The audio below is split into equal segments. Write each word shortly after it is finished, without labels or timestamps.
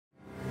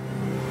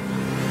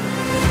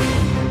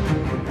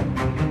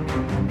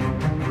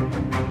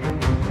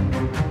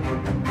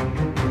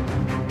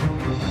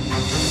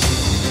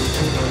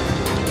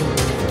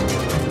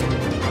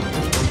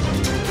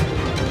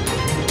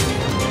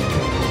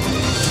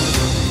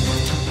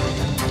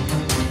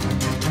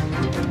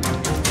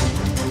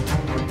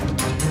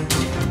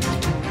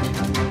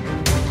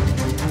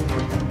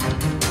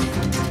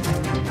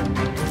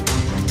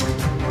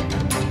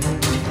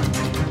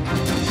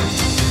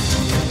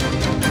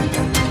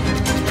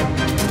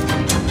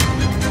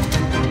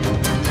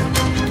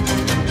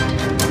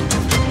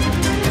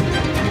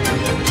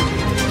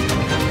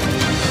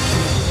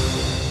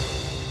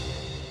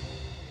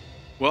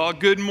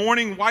Good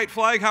morning, White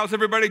Flag. How's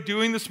everybody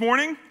doing this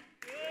morning?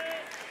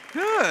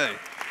 Good.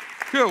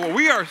 Good. Well,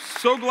 we are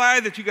so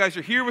glad that you guys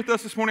are here with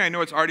us this morning. I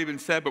know it's already been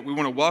said, but we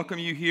want to welcome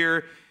you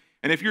here.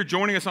 And if you're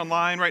joining us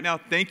online right now,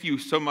 thank you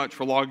so much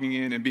for logging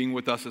in and being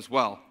with us as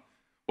well.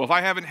 Well, if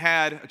I haven't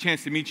had a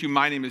chance to meet you,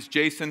 my name is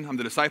Jason. I'm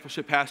the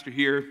discipleship pastor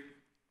here.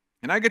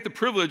 And I get the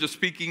privilege of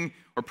speaking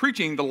or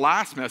preaching the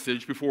last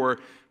message before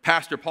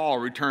Pastor Paul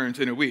returns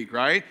in a week,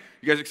 right?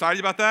 You guys excited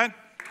about that?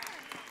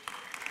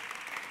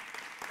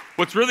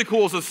 What's really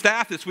cool is the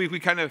staff this week, we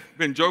kind of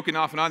been joking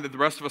off and on that the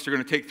rest of us are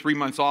going to take 3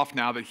 months off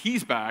now that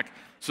he's back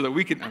so that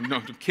we can, no,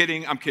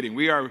 I'm kidding.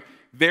 We are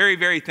very,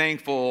 very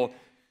thankful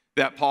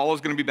that Paul is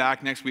going to be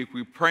back next week.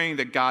 We're praying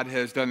that God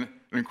has done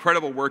an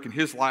incredible work in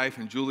his life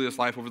and Julia's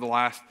life over the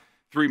last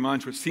 3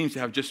 months, which seems to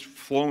have just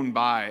flown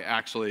by,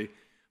 actually.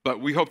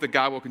 But we hope that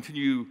God will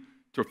continue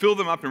to fill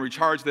them up and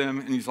recharge them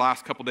in these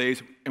last couple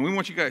days. And we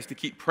want you guys to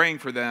keep praying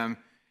for them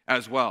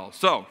as well.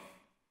 So,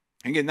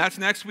 again, that's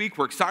next week.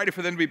 We're excited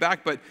for them to be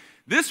back. But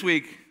this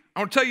week, I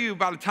want to tell you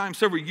about a time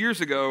several years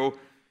ago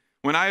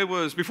when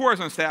before I was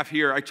on staff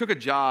here, I took a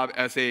job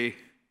as a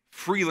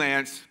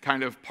freelance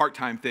kind of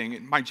part-time thing.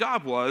 And my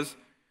job was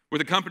with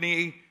a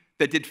company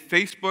that did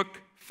Facebook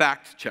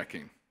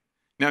fact-checking.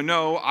 Now,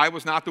 no, I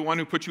was not the one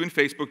who put you in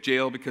Facebook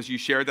jail because you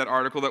shared that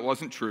article that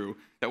wasn't true.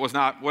 That was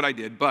not what I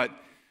did. But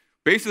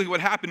basically what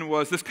happened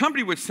was this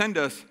company would send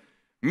us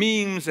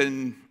memes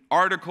and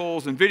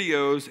articles and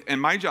videos,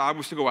 and my job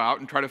was to go out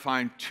and try to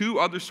find 2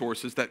 other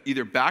sources that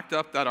either backed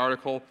up that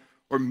article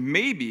or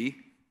maybe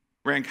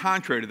ran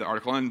contrary to the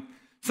article. And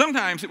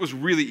sometimes it was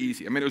really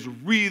easy. I mean, it was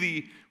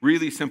really,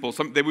 really simple.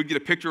 They would get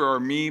a picture or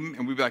a meme,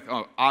 and we'd be like,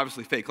 oh,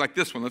 obviously fake. Like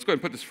this one. Let's go ahead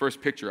and put this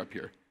first picture up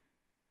here.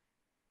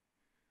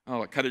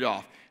 Oh, I cut it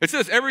off. It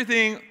says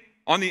everything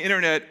on the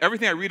internet,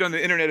 everything I read on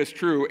the internet is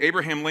true.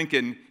 Abraham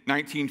Lincoln,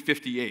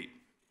 1958.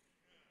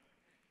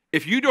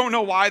 If you don't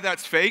know why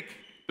that's fake,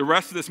 the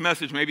rest of this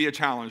message may be a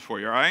challenge for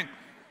you, all right?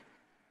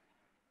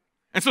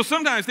 And so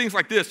sometimes things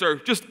like this are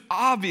just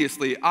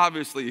obviously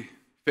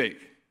fake.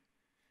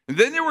 And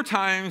then there were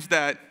times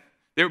that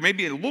there may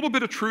be a little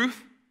bit of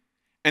truth,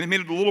 and it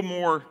made it a little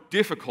more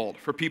difficult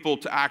for people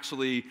to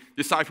actually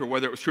decipher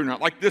whether it was true or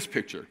not, like this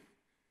picture. Go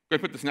ahead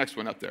and put this next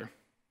one up there.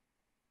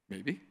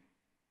 Maybe.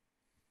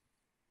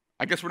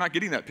 I guess we're not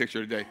getting that picture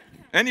today.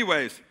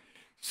 Anyways,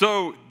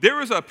 so there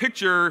was a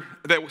picture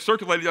that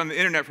circulated on the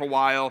internet for a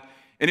while,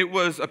 and it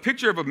was a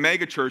picture of a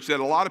mega church that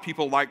a lot of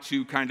people like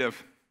to kind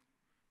of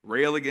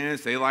rail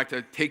against. They like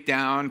to take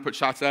down, put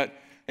shots at.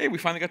 Hey, we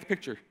finally got the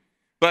picture.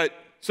 But,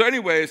 so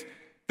anyways,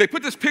 they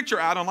put this picture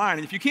out online,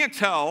 and if you can't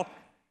tell,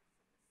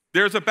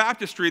 there's a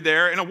baptistry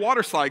there and a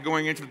water slide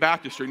going into the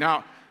baptistry.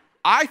 Now,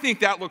 I think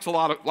that looks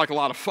like a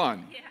lot of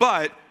fun,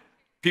 but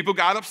people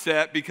got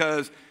upset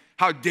because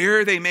how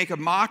dare they make a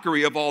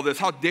mockery of all this?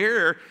 How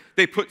dare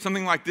they put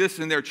something like this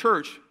in their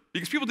church?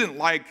 Because people don't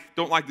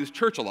like this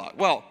church a lot.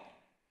 Well,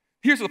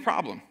 here's the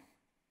problem.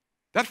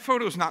 That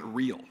photo is not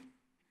real.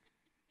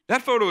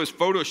 That photo is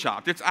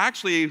photoshopped. It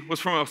actually was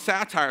from a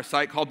satire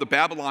site called the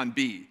Babylon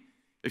Bee.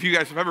 If you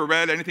guys have ever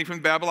read anything from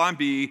the Babylon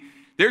Bee,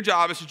 their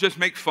job is to just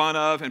make fun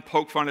of and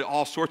poke fun at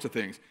all sorts of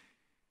things.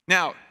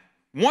 Now,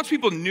 once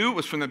people knew it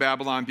was from the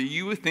Babylon Bee,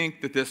 you would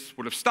think that this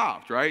would have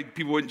stopped, right?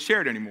 People wouldn't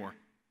share it anymore.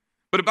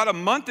 But about a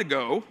month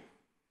ago,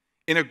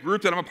 in a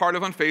group that I'm a part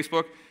of on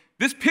Facebook,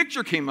 this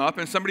picture came up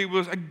and somebody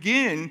was,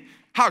 again,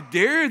 how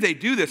dare they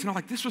do this? And I'm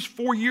like, this was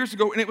 4 years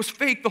ago and it was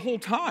fake the whole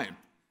time.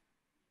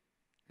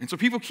 And so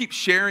people keep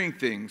sharing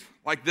things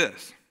like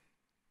this.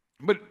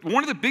 But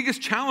one of the biggest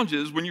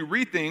challenges when you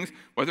read things,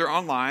 whether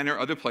online or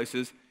other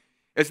places,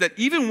 is that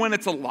even when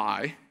it's a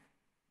lie,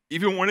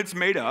 even when it's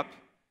made up,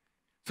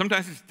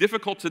 sometimes it's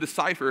difficult to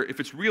decipher if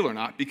it's real or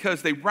not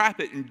because they wrap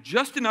it in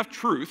just enough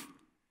truth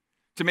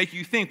to make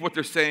you think what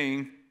they're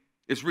saying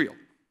is real.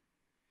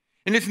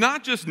 And it's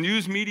not just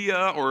news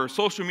media or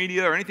social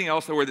media or anything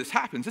else where this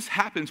happens. This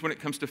happens when it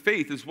comes to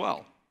faith as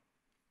well.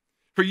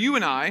 For you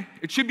and I,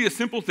 it should be a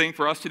simple thing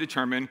for us to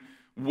determine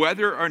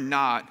whether or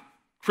not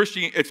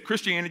it's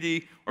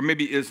Christianity or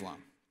maybe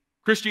Islam,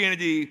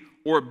 Christianity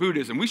or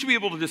Buddhism. We should be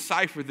able to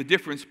decipher the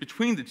difference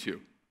between the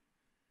two.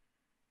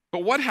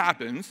 But what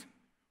happens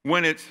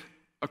when it's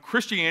a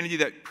Christianity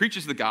that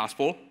preaches the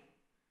gospel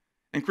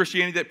and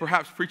Christianity that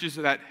perhaps preaches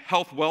that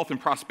health, wealth, and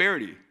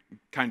prosperity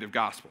kind of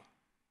gospel?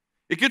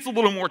 It gets a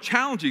little more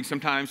challenging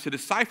sometimes to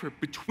decipher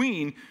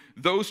between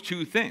those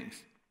two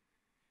things.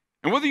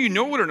 And whether you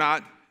know it or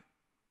not,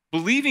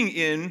 believing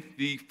in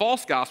the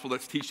false gospel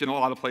that's taught in a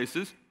lot of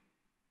places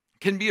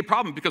can be a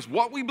problem because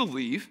what we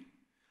believe,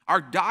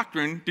 our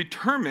doctrine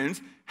determines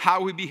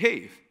how we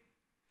behave.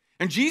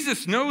 And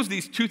Jesus knows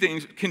these two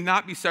things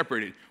cannot be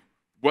separated.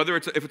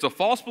 If it's a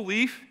false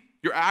belief,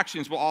 your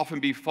actions will often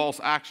be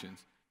false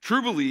actions.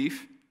 True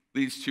belief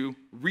leads to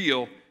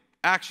real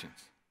actions.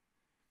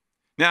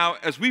 Now,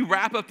 as we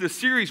wrap up this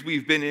series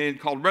we've been in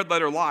called Red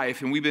Letter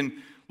Life, and we've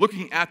been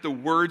looking at the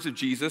words of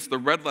Jesus, the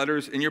red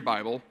letters in your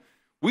Bible,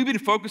 we've been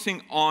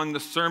focusing on the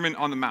Sermon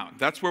on the Mount.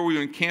 That's where we've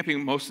been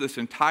camping most of this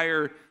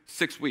entire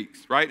 6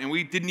 weeks, right? And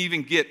we didn't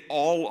even get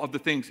all of the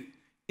things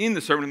in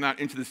the Sermon on the Mount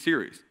into the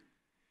series.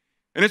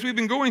 And as we've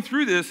been going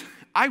through this,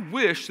 I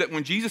wish that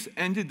when Jesus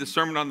ended the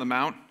Sermon on the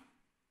Mount,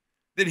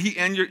 that he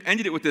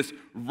ended it with this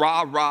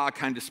rah-rah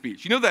kind of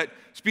speech. You know that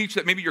speech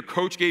that maybe your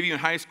coach gave you in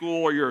high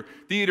school, or your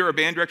theater or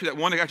band director, that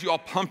one that got you all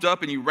pumped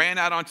up and you ran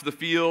out onto the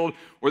field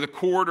or the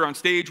court or on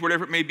stage,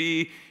 whatever it may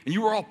be, and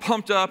you were all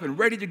pumped up and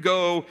ready to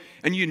go,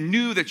 and you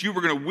knew that you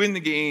were going to win the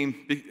game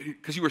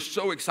because you were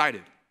so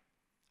excited.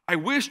 I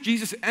wish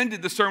Jesus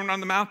ended the Sermon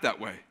on the Mount that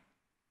way.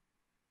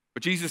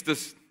 But Jesus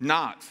does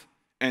not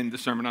end the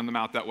Sermon on the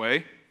Mount that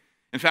way.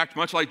 In fact,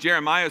 much like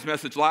Jeremiah's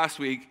message last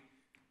week,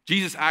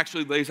 Jesus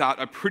actually lays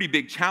out a pretty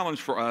big challenge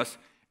for us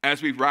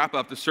as we wrap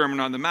up the Sermon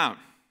on the Mount.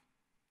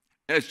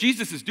 As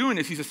Jesus is doing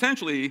this, he's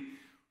essentially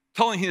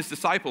telling his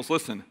disciples,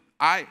 listen,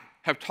 I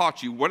have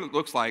taught you what it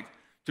looks like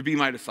to be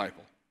my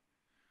disciple,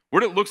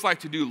 what it looks like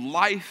to do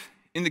life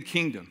in the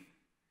kingdom.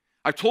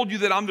 I've told you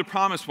that I'm the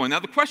promised one. Now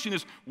the question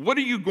is, what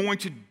are you going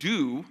to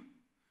do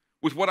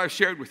with what I've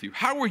shared with you?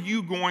 How are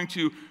you going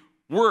to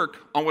work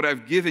on what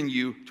I've given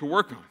you to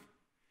work on?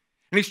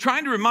 And he's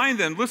trying to remind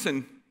them,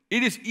 listen,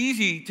 it is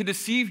easy to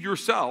deceive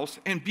yourselves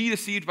and be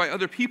deceived by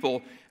other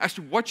people as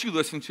to what you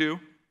listen to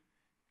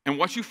and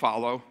what you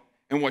follow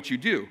and what you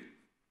do.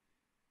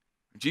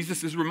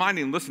 Jesus is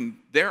reminding, listen,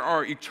 there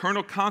are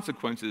eternal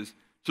consequences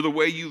to the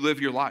way you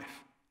live your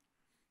life.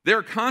 There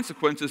are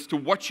consequences to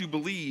what you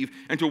believe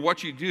and to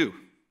what you do.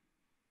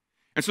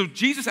 And so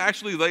Jesus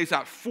actually lays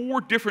out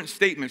 4 different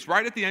statements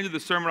right at the end of the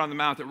Sermon on the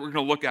Mount that we're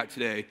going to look at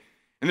today.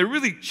 And they're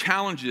really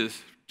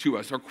challenges to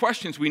us, or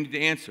questions we need to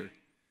answer.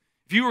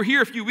 If you were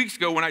here a few weeks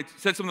ago when I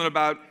said something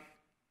about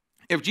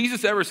if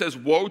Jesus ever says,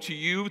 woe to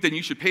you, then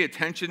you should pay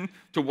attention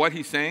to what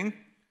he's saying,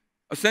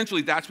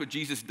 essentially that's what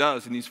Jesus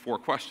does in these 4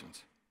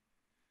 questions.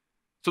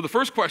 So the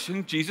first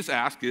question Jesus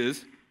asks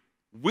is,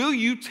 will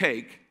you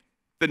take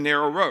the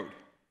narrow road?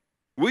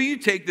 Will you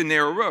take the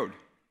narrow road?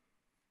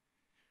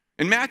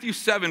 In Matthew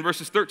 7,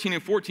 verses 13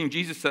 and 14,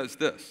 Jesus says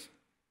this,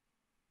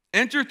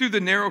 enter through the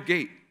narrow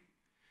gate,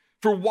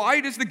 for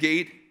wide is the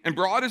gate and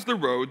broad is the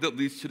road that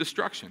leads to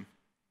destruction,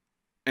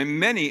 and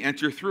many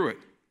enter through it.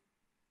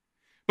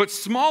 But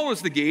small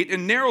is the gate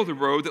and narrow the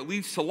road that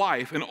leads to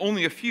life, and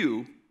only a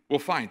few will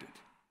find it.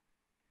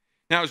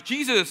 Now, as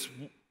Jesus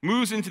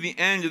moves into the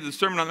end of the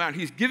Sermon on the Mount,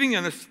 he's giving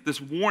us this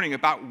warning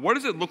about what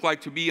does it look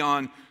like to be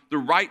on the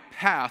right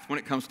path when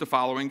it comes to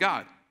following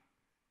God.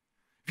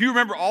 If you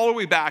remember all the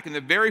way back in the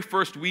very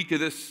first week of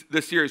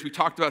this series, we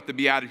talked about the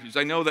Beatitudes.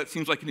 I know that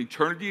seems like an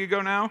eternity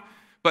ago now,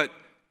 but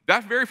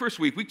that very first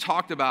week, we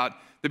talked about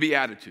the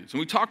Beatitudes. And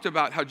we talked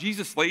about how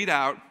Jesus laid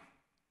out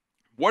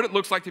what it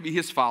looks like to be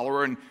his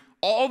follower, and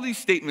all these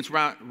statements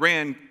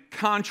ran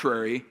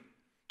contrary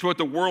to what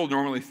the world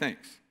normally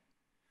thinks.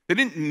 They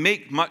didn't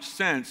make much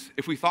sense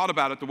if we thought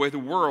about it the way the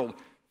world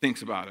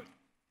thinks about it.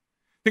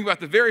 Think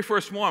about the very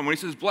first one when he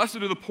says, blessed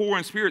are the poor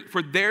in spirit,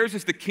 for theirs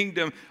is the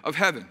kingdom of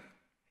heaven.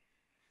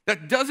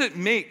 That doesn't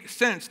make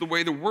sense the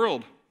way the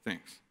world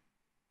thinks.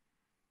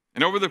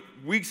 And over the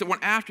weeks that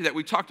went after that,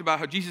 we talked about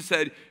how Jesus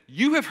said,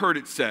 you have heard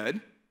it said,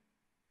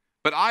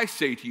 but I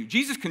say to you.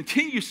 Jesus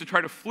continues to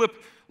try to flip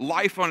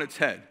life on its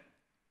head,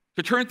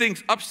 to turn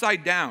things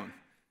upside down,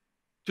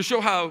 to show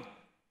how,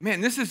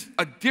 man, this is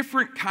a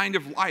different kind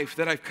of life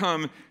that I've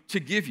come to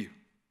give you.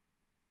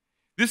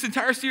 This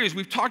entire series,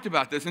 we've talked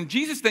about this, and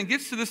Jesus then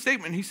gets to this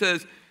statement, and he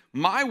says,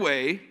 my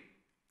way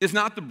is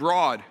not the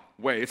broad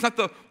way. It's not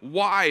the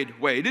wide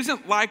way. It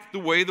isn't like the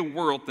way the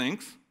world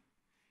thinks.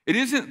 It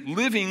isn't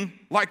living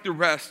like the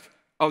rest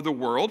of the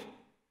world.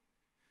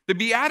 The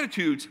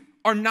Beatitudes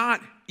are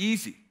not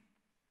easy.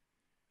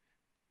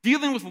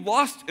 Dealing with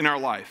lust in our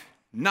life,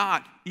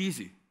 not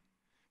easy.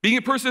 Being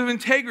a person of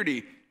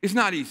integrity is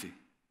not easy.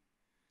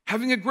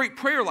 Having a great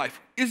prayer life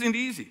isn't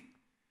easy.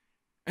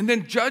 And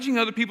then judging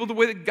other people the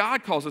way that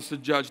God calls us to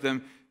judge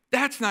them,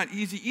 that's not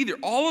easy either.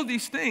 All of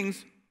these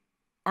things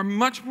are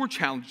much more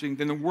challenging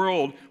than the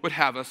world would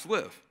have us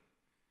live.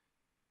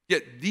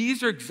 Yet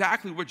these are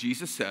exactly what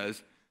Jesus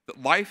says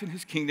that life in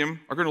his kingdom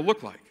are going to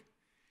look like.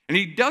 And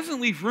he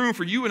doesn't leave room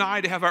for you and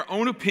I to have our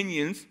own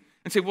opinions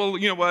and say, well,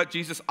 you know what,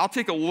 Jesus, I'll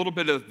take a little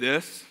bit of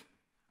this.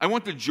 I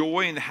want the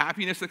joy and the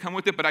happiness that come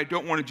with it, but I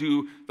don't want to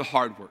do the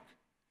hard work.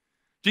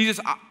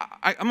 Jesus,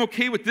 I'm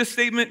okay with this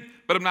statement,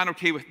 but I'm not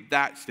okay with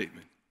that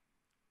statement.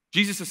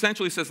 Jesus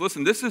essentially says,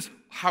 listen, this is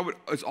how it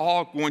is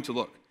all going to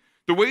look.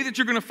 The way that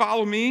you're going to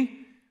follow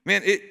me,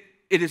 man, it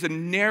is a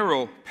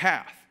narrow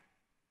path.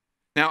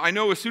 Now, I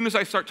know as soon as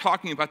I start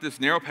talking about this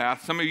narrow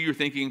path, some of you are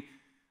thinking,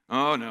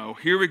 oh no,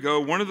 here we go,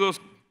 one of those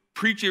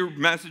preacher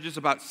messages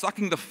about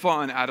sucking the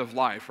fun out of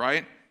life,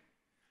 right?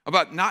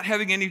 About not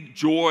having any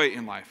joy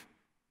in life.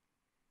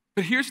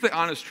 But here's the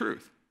honest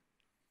truth.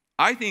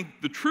 I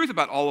think the truth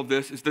about all of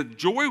this is the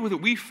joy that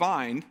we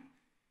find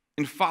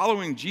in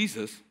following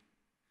Jesus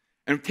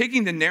and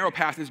taking the narrow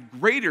path is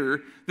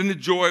greater than the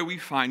joy we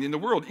find in the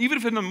world, even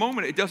if in the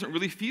moment it doesn't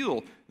really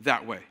feel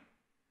that way.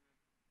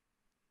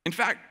 In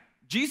fact,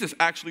 Jesus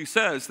actually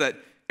says that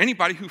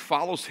anybody who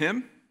follows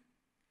him,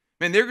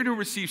 man, they're going to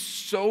receive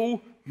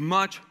so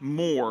much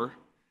more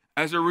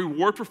as a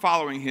reward for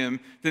following him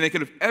than they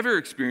could have ever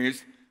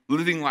experienced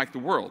living like the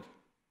world.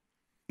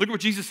 Look at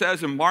what Jesus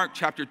says in Mark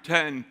chapter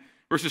 10,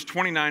 verses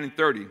 29 and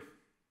 30.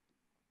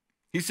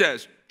 He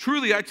says,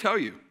 "Truly I tell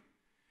you,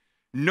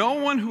 no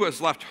one who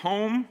has left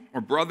home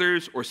or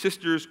brothers or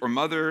sisters or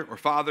mother or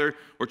father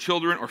or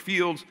children or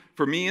fields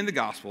for me in the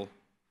gospel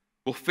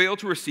will fail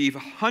to receive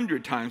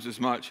 100 times as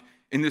much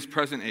in this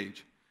present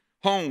age.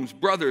 Homes,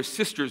 brothers,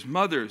 sisters,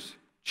 mothers,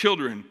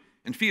 children,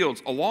 and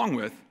fields, along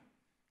with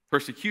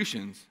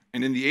persecutions,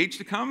 and in the age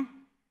to come,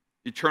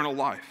 eternal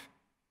life."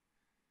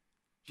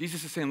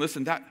 Jesus is saying,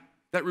 listen, that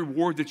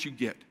reward that you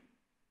get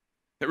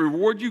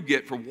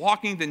for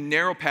walking the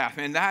narrow path,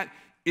 man, that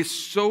is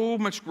so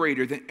much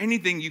greater than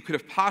anything you could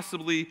have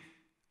possibly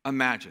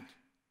imagined.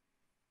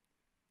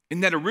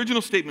 In that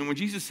original statement, when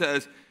Jesus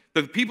says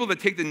that the people that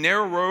take the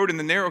narrow road and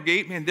the narrow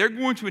gate, man, they're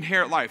going to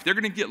inherit life. They're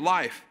going to get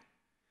life.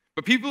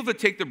 But people that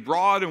take the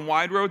broad and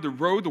wide road, the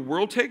road the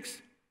world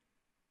takes,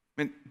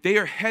 man, they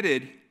are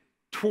headed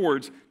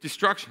towards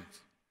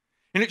destructions.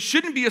 And it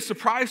shouldn't be a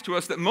surprise to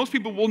us that most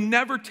people will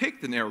never take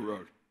the narrow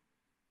road,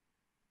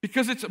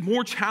 because it's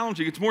more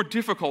challenging, it's more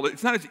difficult,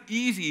 it's not as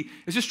easy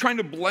as just trying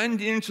to blend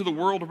into the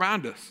world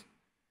around us.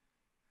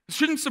 It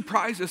shouldn't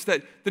surprise us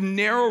that the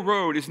narrow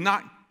road is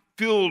not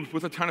filled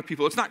with a ton of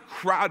people. It's not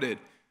crowded.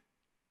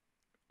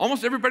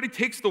 Almost everybody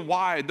takes the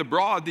wide, the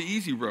broad, the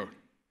easy road.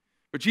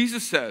 But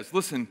Jesus says,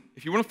 listen,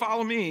 if you want to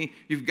follow me,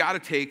 you've got to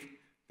take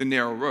the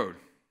narrow road.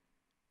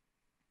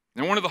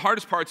 Now, one of the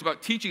hardest parts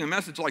about teaching a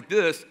message like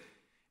this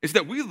is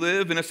that we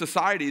live in a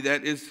society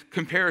that is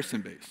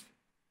comparison-based.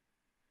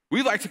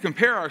 We like to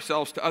compare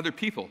ourselves to other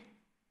people.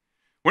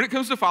 When it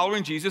comes to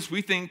following Jesus,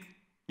 we think,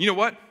 you know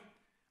what?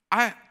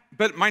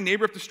 But my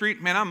neighbor up the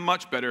street, man, I'm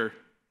much better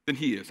than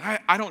he is.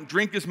 I don't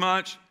drink as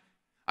much.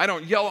 I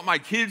don't yell at my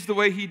kids the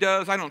way he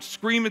does. I don't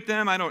scream at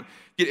them. I don't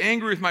get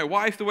angry with my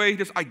wife the way he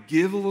does. I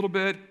give a little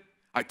bit.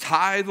 I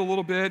tithe a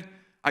little bit.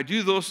 I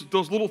do those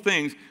little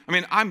things. I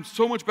mean, I'm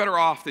so much better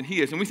off than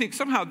he is. And we think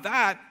somehow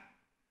that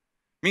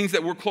means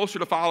that we're closer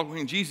to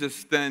following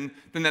Jesus than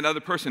that other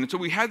person. And so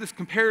we have this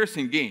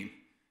comparison game,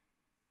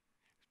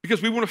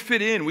 because we want to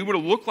fit in. We want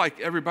to look like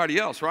everybody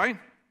else, right?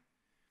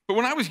 But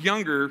when I was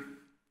younger,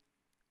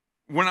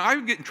 when I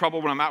would get in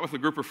trouble when I'm out with a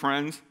group of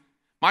friends,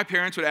 my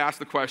parents would ask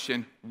the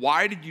question,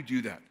 why did you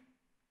do that?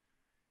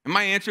 And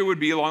my answer would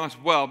be along this,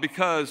 well,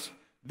 because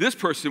this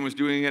person was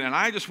doing it and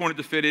I just wanted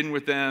to fit in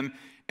with them,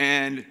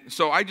 and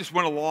so I just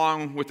went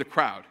along with the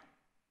crowd.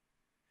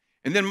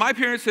 And then my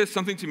parents said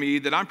something to me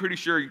that I'm pretty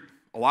sure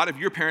a lot of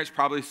your parents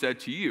probably said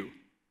to you.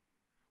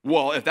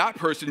 Well, if that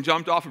person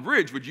jumped off a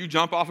bridge, would you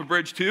jump off a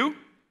bridge too?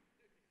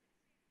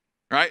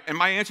 Right? And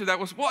my answer to that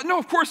was, well, no,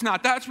 of course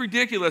not. That's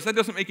ridiculous. That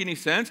doesn't make any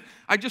sense.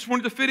 I just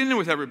wanted to fit in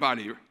with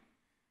everybody.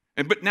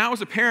 But now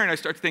as a parent, I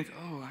start to think,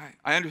 oh,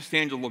 I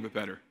understand you a little bit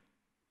better.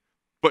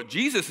 But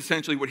Jesus,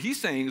 essentially, what he's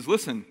saying is,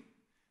 listen,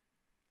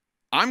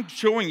 I'm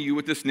showing you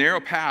what this narrow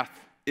path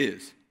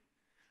is.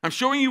 I'm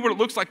showing you what it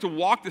looks like to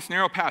walk this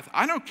narrow path.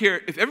 I don't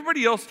care if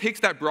everybody else takes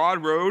that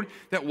broad road,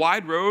 that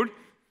wide road.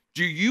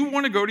 Do you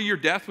want to go to your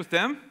death with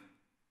them?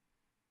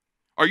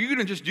 Are you going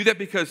to just do that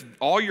because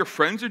all your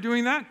friends are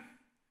doing that?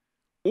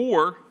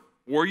 Or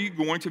are you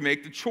going to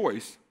make the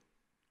choice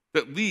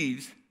that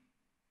leads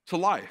to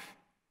life?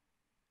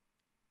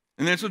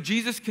 And then so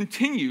Jesus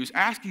continues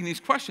asking these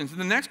questions. And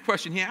the next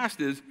question he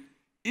asked is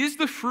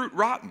the fruit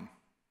rotten?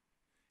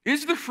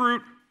 Is the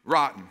fruit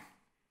rotten?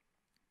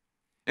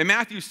 In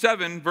Matthew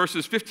 7,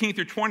 verses 15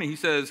 through 20, he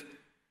says,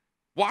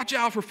 watch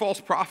out for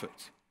false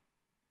prophets.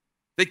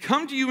 They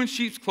come to you in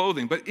sheep's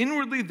clothing, but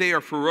inwardly they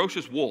are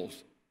ferocious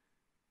wolves.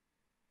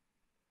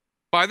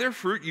 By their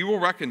fruit you will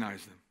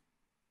recognize them.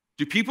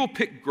 Do people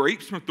pick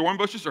grapes from thorn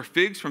bushes or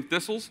figs from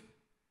thistles?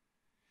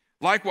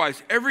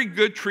 Likewise, every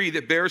good tree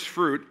that bears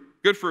fruit,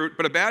 good fruit,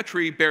 but a bad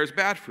tree bears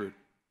bad fruit.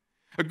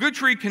 A good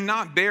tree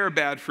cannot bear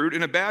bad fruit,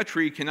 and a bad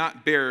tree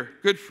cannot bear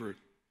good fruit.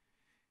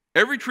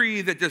 Every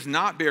tree that does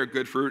not bear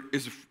good fruit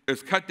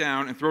is cut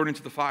down and thrown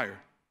into the fire.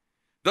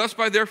 Thus,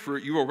 by their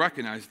fruit, you will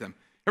recognize them.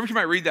 Every time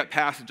I read that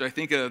passage, I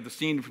think of the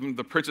scene from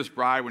The Princess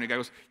Bride when the guy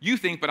goes, you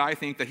think, but I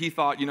think, that he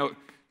thought,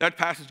 that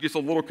passage gets a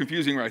little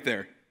confusing right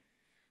there.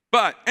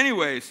 But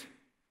anyways,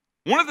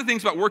 one of the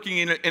things about working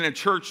in a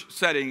church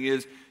setting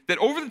is that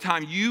over the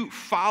time, you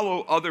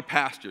follow other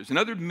pastors and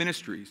other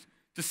ministries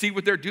to see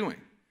what they're doing,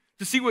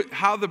 to see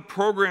how the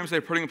programs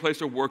they're putting in place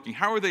are working.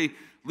 How are they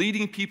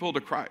leading people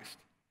to Christ?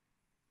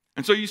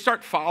 And so you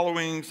start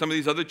following some of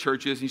these other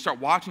churches, and you start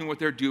watching what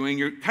they're doing.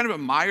 You kind of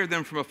admire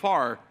them from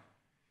afar.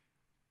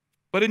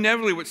 But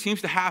inevitably, what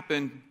seems to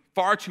happen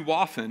far too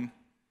often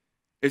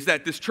is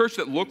that this church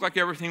that looked like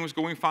everything was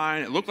going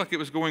fine, it looked like it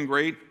was going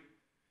great,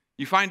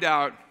 you find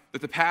out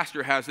that the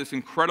pastor has this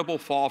incredible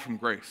fall from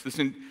grace, this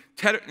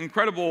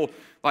incredible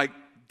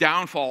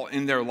downfall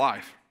in their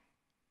life.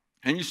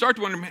 And you start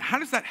to wonder, man, how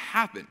does that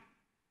happen?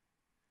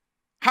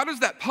 How does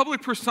that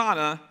public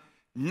persona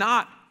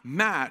not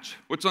match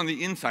what's on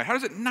the inside? How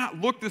does it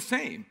not look the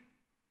same?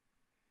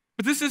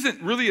 But this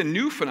isn't really a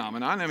new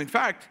phenomenon. In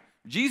fact,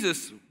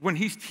 Jesus, when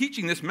he's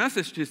teaching this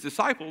message to his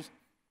disciples,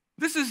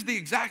 This is the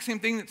exact same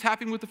thing that's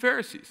happening with the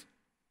Pharisees.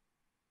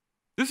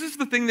 This is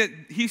the thing that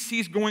he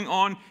sees going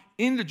on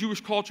in the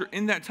Jewish culture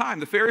in that time.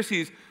 The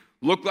Pharisees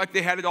looked like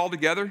they had it all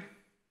together,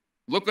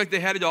 looked like they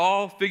had it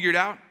all figured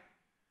out.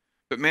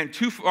 But man,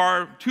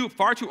 far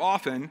too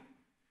often,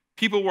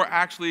 people were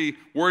actually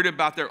worried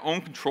about their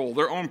own control,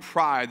 their own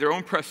pride, their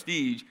own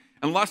prestige,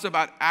 and less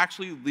about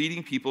actually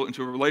leading people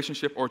into a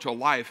relationship or to a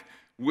life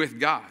with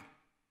God.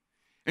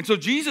 And so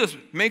Jesus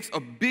makes a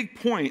big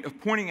point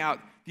of pointing out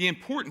the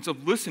importance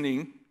of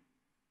listening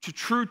to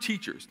true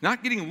teachers,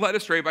 not getting led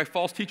astray by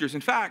false teachers.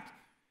 In fact,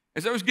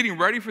 as I was getting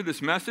ready for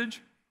this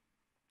message,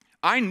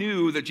 I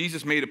knew that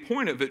Jesus made a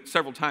point of it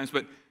several times,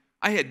 but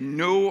I had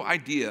no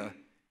idea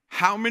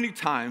how many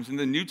times in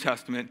the New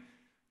Testament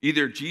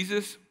either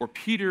Jesus or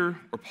Peter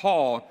or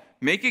Paul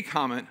make a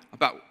comment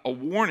about a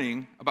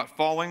warning about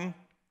falling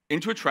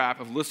into a trap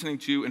of listening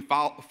to and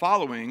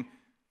following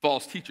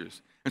false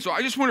teachers. And so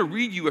I just want to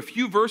read you a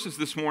few verses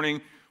this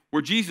morning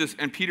where Jesus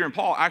and Peter and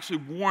Paul actually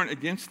warn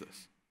against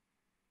this.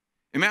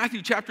 In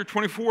Matthew chapter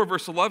 24,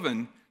 verse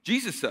 11,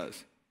 Jesus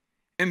says,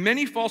 "And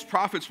many false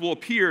prophets will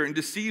appear and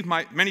deceive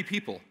many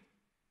people."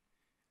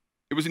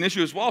 It was an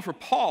issue as well for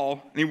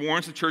Paul, and he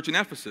warns the church in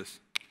Ephesus.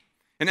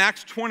 In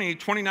Acts 20,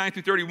 29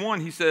 through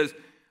 31, he says,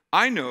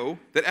 "I know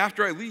that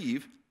after I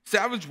leave,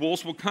 savage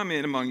wolves will come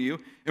in among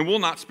you and will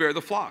not spare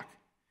the flock.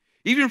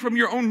 Even from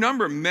your own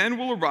number, men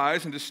will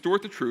arise and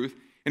distort the truth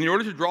in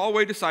order to draw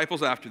away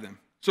disciples after them.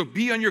 So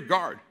be on your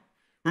guard.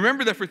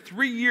 Remember that for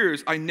 3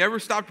 years I never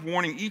stopped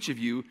warning each of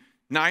you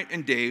night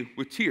and day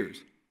with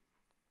tears."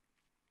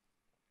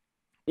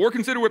 Or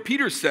consider what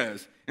Peter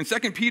says. In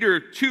 2 Peter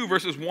 2,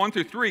 verses 1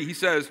 through 3, he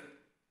says,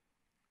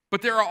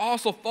 "But there are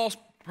also false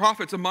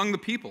prophets among the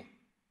people,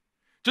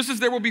 just as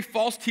there will be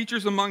false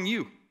teachers among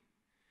you.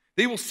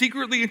 They will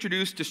secretly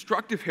introduce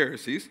destructive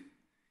heresies,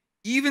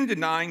 even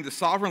denying the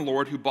sovereign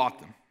Lord who bought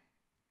them,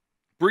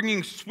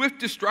 bringing swift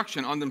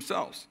destruction on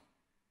themselves.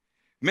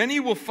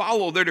 Many will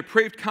follow their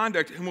depraved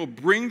conduct and will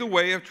bring the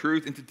way of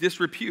truth into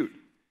disrepute.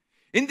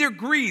 In their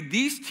greed,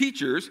 these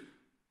teachers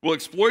will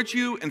exploit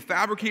you and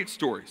fabricate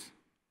stories.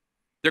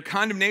 Their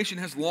condemnation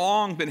has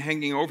long been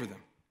hanging over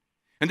them,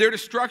 and their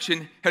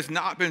destruction has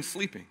not been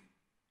sleeping."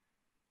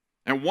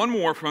 And one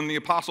more from the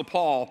Apostle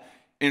Paul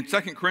in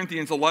 2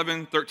 Corinthians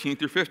 11, 13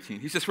 through 15.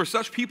 He says, "For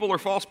such people are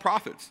false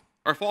prophets,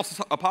 are false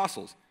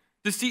apostles,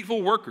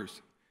 deceitful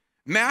workers,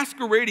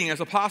 masquerading as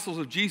apostles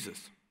of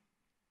Jesus.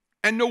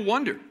 And no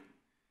wonder,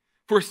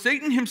 for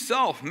Satan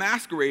himself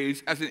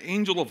masquerades as an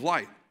angel of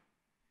light.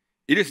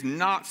 It is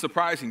not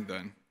surprising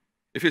then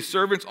if his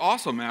servants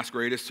also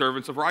masquerade as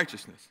servants of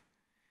righteousness.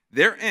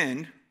 Their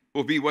end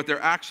will be what their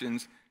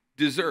actions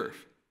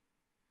deserve."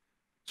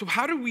 So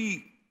how do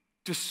we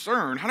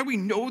discern, how do we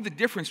know the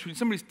difference between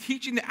somebody who's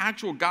teaching the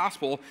actual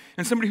gospel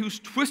and somebody who's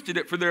twisted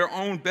it for their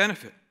own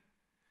benefit?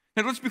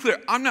 Now let's be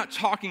clear, I'm not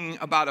talking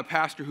about a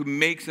pastor who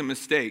makes a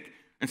mistake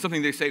and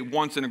something they say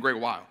once in a great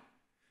while.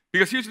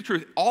 Because here's the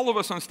truth, all of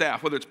us on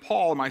staff, whether it's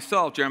Paul,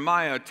 myself,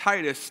 Jeremiah,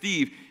 Titus,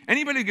 Steve,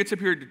 anybody who gets up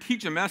here to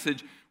teach a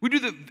message, we do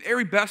the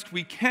very best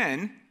we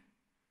can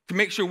to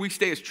make sure we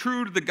stay as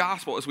true to the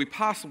gospel as we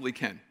possibly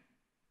can.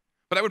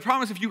 But I would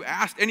promise if you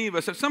asked any of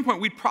us, at some point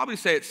we'd probably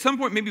say, at some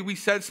point maybe we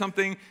said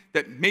something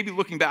that maybe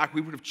looking back we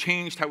would have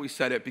changed how we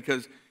said it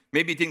because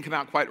maybe it didn't come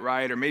out quite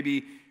right, or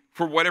maybe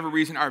for whatever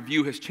reason our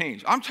view has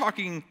changed. I'm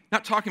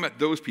not talking about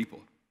those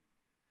people.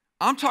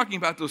 I'm talking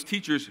about those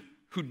teachers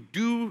who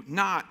do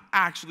not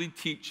actually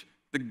teach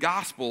the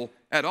gospel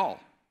at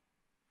all.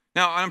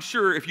 Now, I'm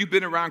sure if you've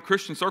been around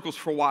Christian circles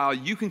for a while,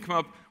 you can come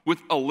up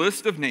with a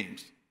list of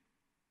names.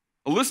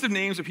 A list of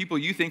names of people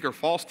you think are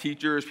false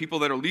teachers, people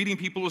that are leading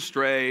people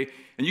astray,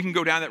 and you can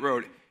go down that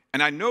road.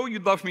 And I know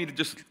you'd love for me to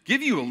just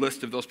give you a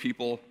list of those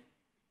people,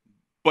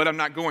 but I'm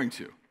not going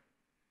to.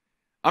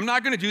 I'm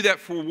not going to do that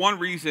for one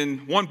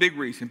reason, one big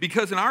reason,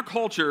 because in our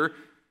culture,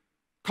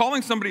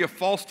 calling somebody a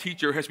false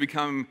teacher has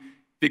become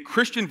the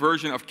Christian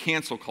version of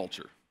cancel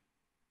culture,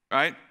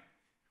 right?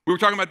 We were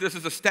talking about this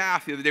as a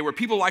staff the other day where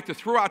people like to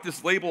throw out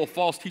this label of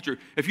false teacher.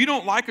 If you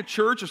don't like a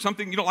church or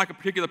something, you don't like a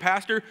particular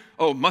pastor,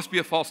 oh, it must be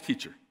a false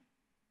teacher.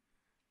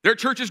 Their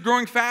church is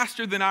growing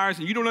faster than ours,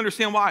 and you don't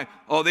understand why.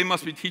 Oh, they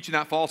must be teaching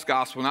that false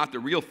gospel, not the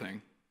real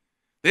thing.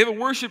 They have a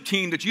worship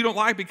team that you don't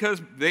like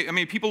because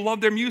people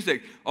love their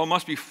music. Oh, it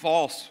must be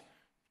false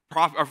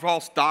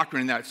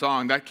doctrine in that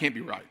song. That can't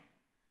be right.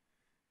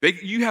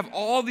 You have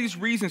all these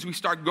reasons we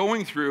start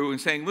going through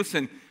and saying,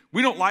 listen,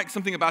 we don't like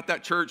something about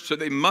that church, so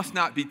they must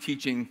not be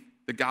teaching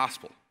the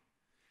gospel.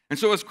 And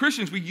so as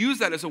Christians, we use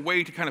that as a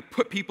way to kind of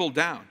put people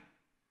down.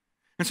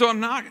 And so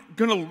I'm not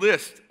going to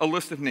list a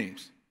list of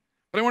names.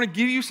 But I want to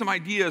give you some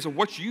ideas of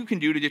what you can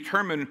do to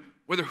determine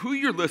whether who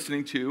you're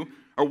listening to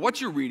or what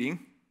you're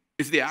reading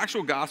is the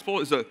actual gospel,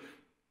 is a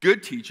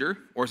good teacher,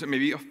 or is it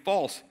maybe a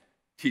false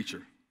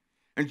teacher?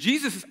 And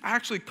Jesus is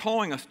actually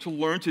calling us to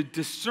learn to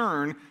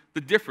discern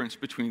the difference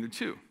between the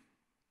two.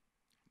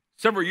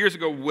 Several years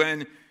ago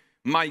when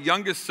my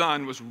youngest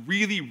son was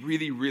really,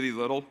 really, really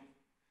little,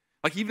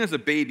 like even as a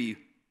baby,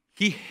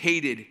 he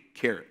hated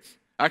carrots.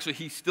 Actually,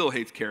 he still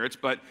hates carrots,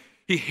 but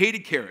he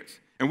hated carrots.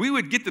 And we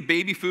would get the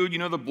baby food,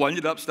 the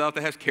blended up stuff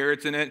that has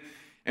carrots in it,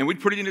 and we'd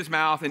put it in his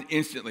mouth, and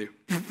instantly,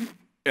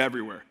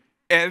 everywhere.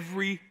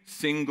 Every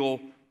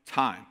single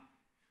time.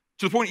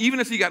 To the point,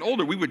 even as he got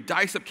older, we would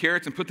dice up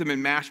carrots and put them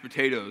in mashed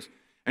potatoes.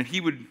 And we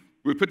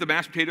would put the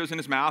mashed potatoes in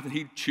his mouth, and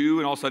he'd chew,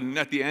 and all of a sudden,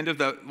 at the end of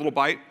that little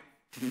bite,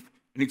 and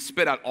he'd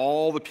spit out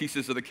all the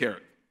pieces of the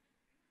carrot.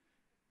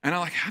 And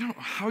I'm like, I don't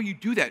know how you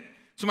do that.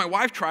 So my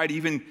wife tried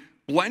even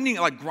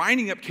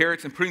grinding up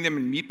carrots and putting them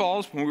in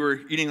meatballs when we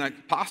were eating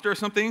like pasta or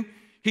something.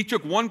 He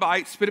took one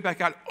bite, spit it back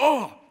out.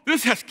 Oh,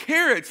 this has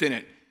carrots in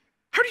it.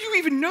 How do you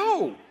even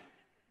know?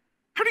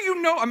 How do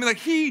you know? I mean,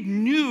 he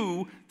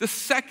knew the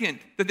second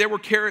that there were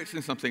carrots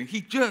in something.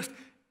 He just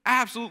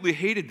absolutely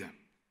hated them.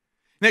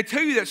 And I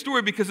tell you that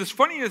story because as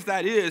funny as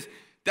that is,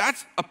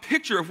 that's a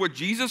picture of what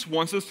Jesus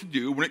wants us to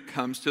do when it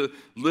comes to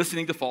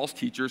listening to false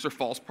teachers or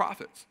false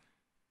prophets.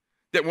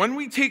 That when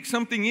we take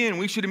something in,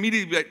 we should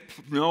immediately be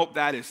like, no,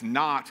 that is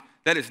not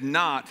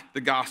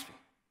the gospel.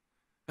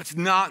 That's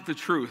not the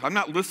truth. I'm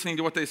not listening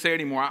to what they say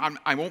anymore.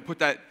 I won't put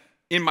that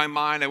in my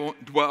mind. I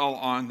won't dwell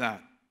on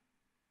that.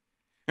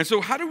 And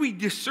so how do we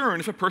discern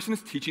if a person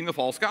is teaching the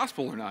false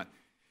gospel or not?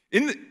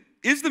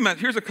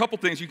 Here's a couple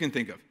things you can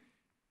think of.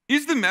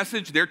 Is the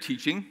message they're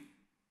teaching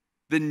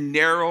the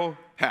narrow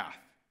path?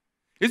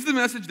 Is the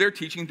message they're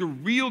teaching the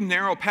real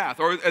narrow path?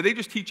 Or are they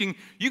just teaching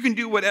you can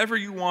do whatever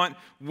you want,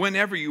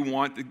 whenever you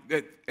want,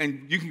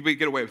 and you can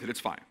get away with it, it's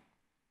fine?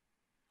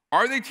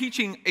 Are they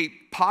teaching a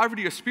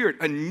poverty of spirit,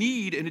 a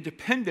need and a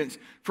dependence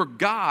for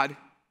God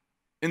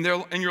in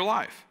your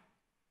life?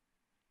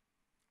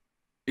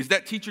 Is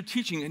that teacher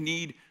teaching a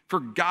need for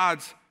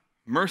God's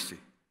mercy?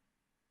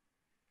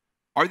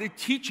 Are they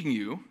teaching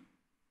you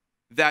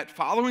that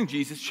following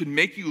Jesus should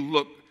make you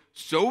look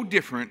so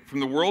different from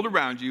the world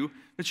around you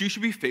that you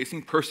should be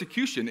facing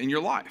persecution in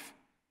your life?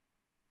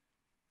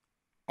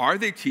 Are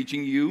they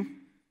teaching you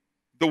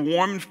the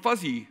warm and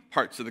fuzzy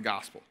parts of the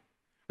gospel?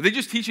 Are they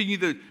just teaching you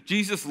the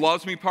Jesus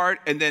loves me part,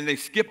 and then they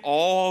skip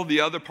all the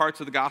other parts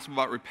of the gospel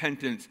about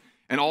repentance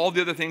and all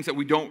the other things that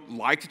we don't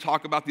like to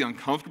talk about, the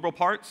uncomfortable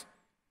parts?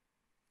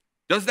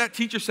 Does that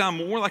teacher sound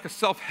more like a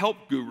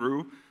self-help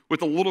guru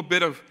with a little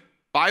bit of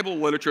Bible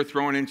literature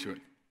thrown into it?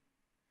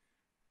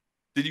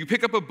 Did you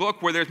pick up a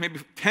book where there's maybe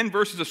 10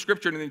 verses of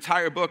scripture in the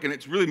entire book, and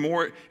it's really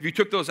more, if you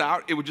took those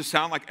out, it would just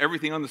sound like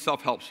everything on the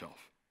self-help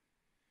shelf?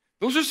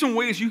 Those are some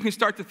ways you can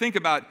start to think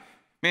about,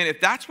 man, if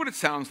that's what it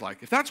sounds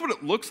like, if that's what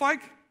it looks like,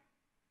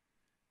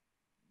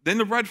 then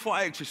the red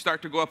flags should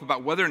start to go up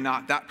about whether or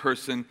not that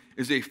person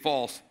is a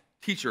false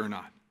teacher or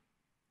not.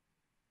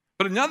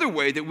 But another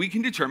way that we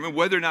can determine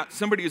whether or not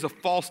somebody is a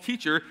false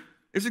teacher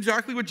is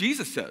exactly what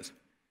Jesus says.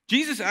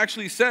 Jesus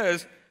actually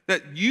says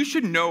that you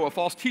should know a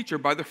false teacher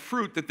by the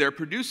fruit that they're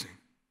producing.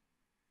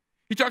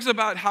 He talks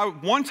about how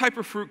one type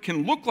of fruit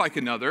can look like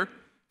another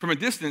from a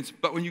distance,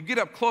 but when you get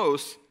up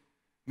close,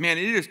 man,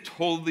 it is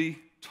totally,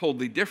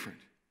 totally different.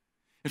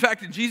 In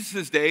fact, in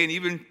Jesus' day, and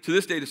even to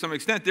this day to some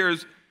extent,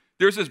 there's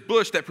this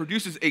bush that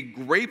produces a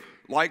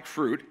grape-like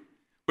fruit,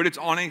 but it's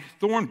on a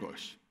thorn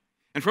bush.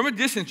 And from a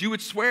distance, you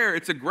would swear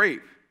it's a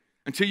grape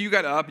until you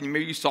got up and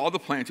maybe you saw the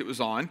plant it was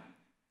on,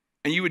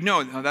 and you would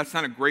know, no, that's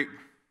not a grape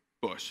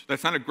bush.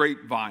 That's not a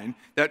grapevine.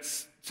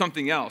 That's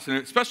something else. And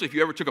especially if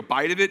you ever took a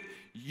bite of it,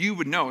 you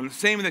would know. And the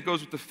same that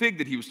goes with the fig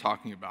that he was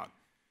talking about.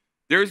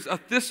 There's a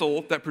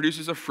thistle that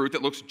produces a fruit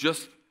that looks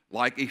just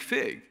like a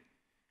fig.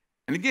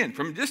 And again,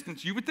 from a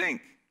distance, you would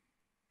think,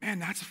 man,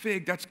 that's a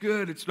fig. That's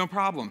good. It's no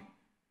problem.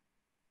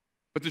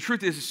 But the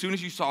truth is, as soon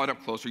as you saw it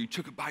up close or you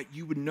took a bite,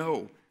 you would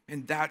know,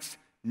 and that's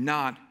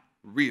not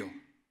real.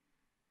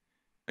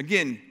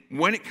 Again,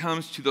 when it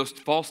comes to those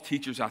false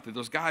teachers out there,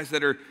 those guys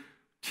that are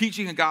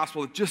teaching a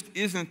gospel that just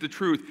isn't the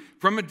truth,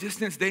 from a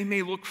distance, they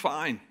may look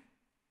fine.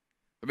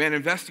 But man,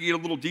 investigate a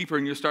little deeper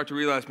and you'll start to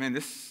realize, man,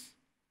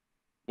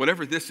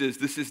 whatever this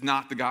is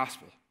not the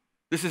gospel.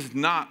 This is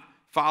not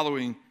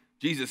following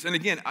Jesus. And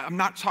again, I'm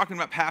not talking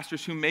about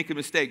pastors who make a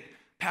mistake.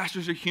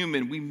 Pastors are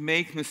human. We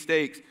make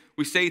mistakes.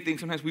 We say things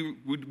sometimes we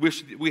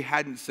wish we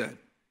hadn't said.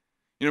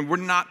 We're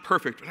not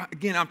perfect. But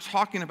again, I'm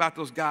talking about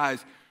those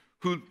guys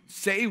who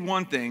say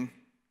one thing,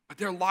 but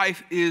their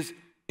life is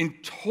in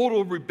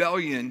total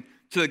rebellion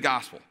to the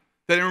gospel.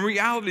 That in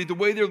reality, the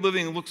way they're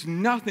living looks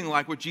nothing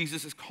like what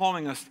Jesus is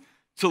calling us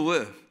to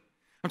live.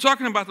 I'm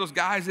talking about those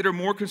guys that are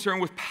more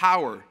concerned with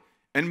power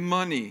and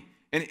money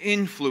and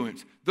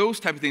influence, those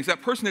type of things.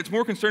 That person that's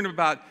more concerned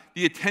about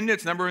the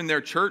attendance number in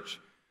their church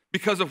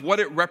because of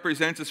what it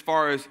represents as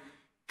far as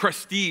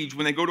prestige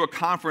when they go to a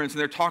conference and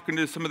they're talking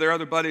to some of their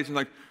other buddies and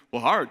like,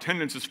 well, our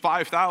attendance is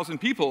 5,000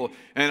 people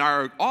and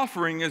our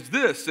offering is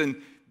this.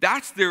 And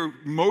that's their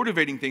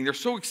motivating thing. They're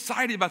so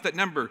excited about that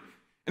number.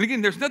 And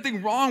again, there's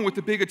nothing wrong with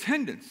the big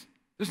attendance.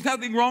 There's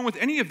nothing wrong with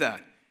any of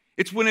that.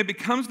 It's when it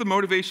becomes the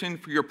motivation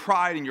for your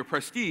pride and your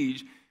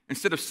prestige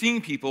instead of seeing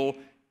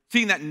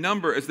that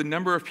number as the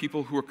number of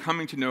people who are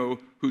coming to know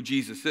who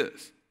Jesus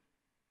is.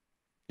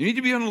 You need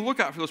to be on the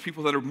lookout for those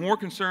people that are more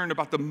concerned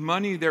about the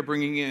money they're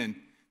bringing in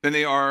than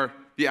they are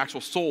the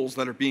actual souls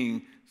that are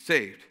being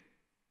saved.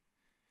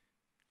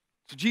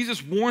 So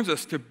Jesus warns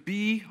us to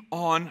be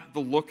on the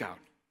lookout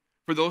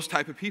for those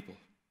type of people.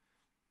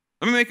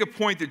 Let me make a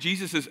point that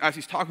Jesus is, as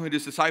he's talking with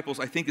his disciples,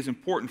 I think is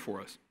important for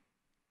us.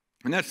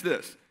 And that's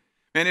this.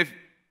 And if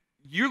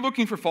you're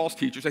looking for false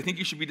teachers, I think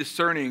you should be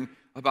discerning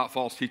about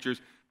false teachers,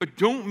 but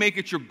don't make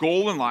it your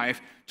goal in life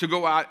to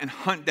go out and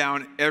hunt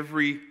down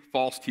every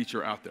false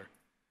teacher out there.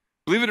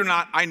 Believe it or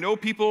not, I know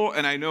people,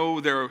 and I know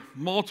there are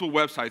multiple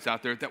websites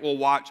out there that will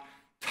watch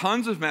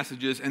tons of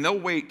messages, and they'll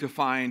wait to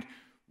find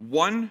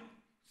one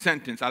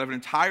sentence out of an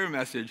entire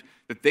message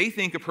that they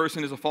think a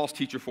person is a false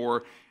teacher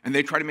for, and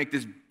they try to make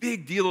this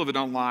big deal of it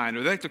online,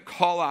 or they like to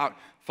call out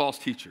false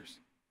teachers.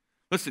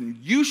 Listen,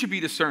 you should be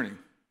discerning.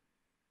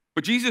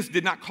 But Jesus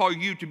did not call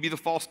you to be the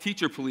false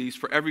teacher police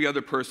for every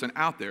other person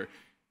out there.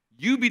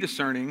 You be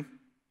discerning.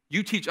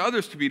 You teach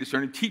others to be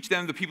discerning. Teach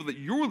them, the people that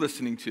you're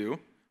listening to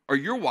or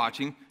you're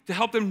watching, to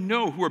help them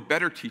know who are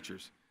better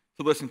teachers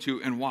to listen to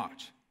and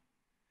watch.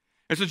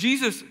 And so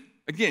Jesus,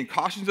 again,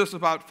 cautions us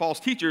about false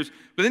teachers,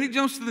 but then he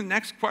jumps to the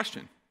next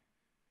question.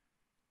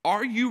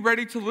 Are you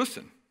ready to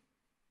listen?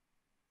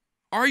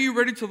 Are you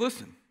ready to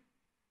listen?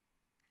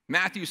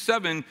 Matthew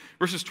 7,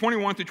 verses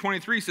 21 through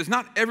 23 says,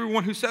 "Not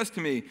everyone who says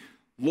to me,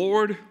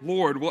 'Lord,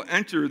 Lord,' will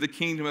enter the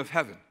kingdom of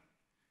heaven,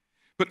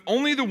 but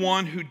only the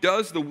one who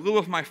does the will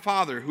of my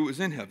Father who is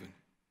in heaven.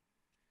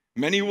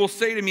 Many will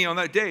say to me on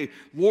that day,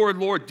 'Lord,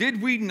 Lord,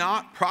 did we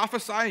not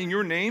prophesy in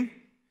your name?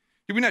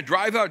 Did we not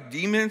drive out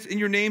demons in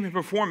your name and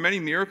perform many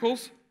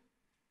miracles?'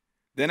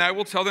 Then I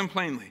will tell them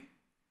plainly,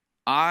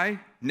 'I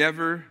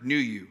never knew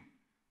you.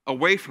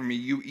 Away from me,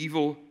 you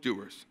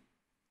evildoers.'"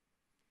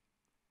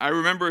 I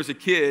remember as a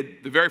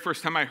kid, the very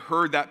first time I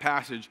heard that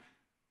passage,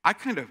 I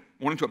kind of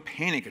went into a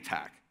panic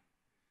attack,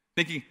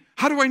 thinking,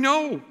 how do I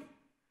know?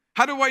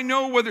 How do I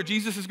know whether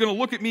Jesus is going to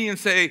look at me and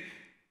say,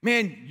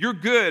 "Man, you're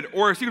good,"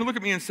 or is he going to look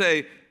at me and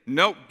say,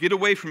 "Nope, get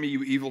away from me,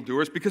 you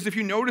evildoers"? Because if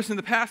you notice in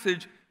the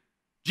passage,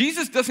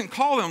 Jesus doesn't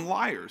call them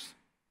liars.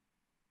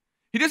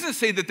 He doesn't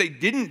say that they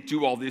didn't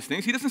do all these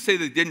things. He doesn't say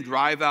they didn't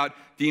drive out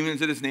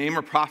demons in his name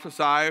or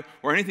prophesy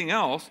or anything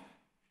else.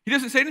 He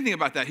doesn't say anything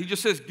about that. He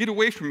just says, "Get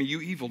away from me,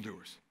 you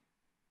evildoers."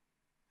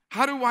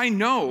 How do I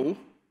know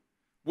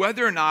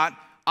whether or not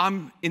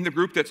I'm in the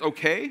group that's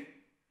okay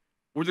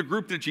or the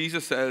group that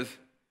Jesus says,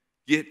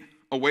 "Get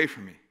away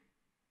from me"?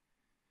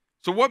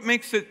 So what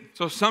makes it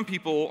so some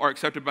people are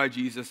accepted by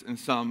Jesus and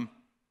some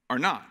are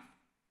not?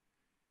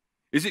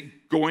 Is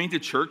it going to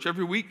church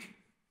every week?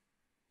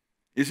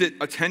 Is it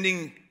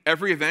attending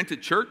every event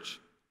at church?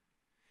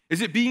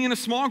 Is it being in a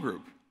small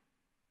group?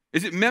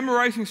 Is it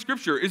memorizing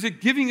scripture? Is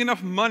it giving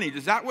enough money?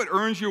 Is that what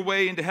earns your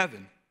way into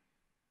heaven?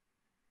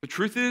 The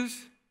truth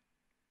is,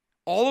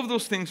 all of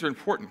those things are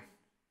important.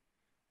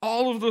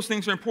 All of those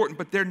things are important,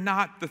 but they're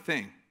not the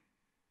thing.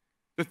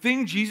 The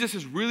thing Jesus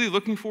is really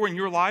looking for in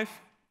your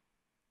life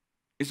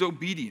is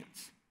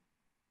obedience.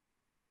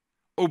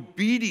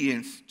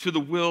 Obedience to the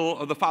will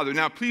of the Father.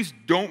 Now, please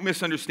don't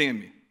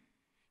misunderstand me.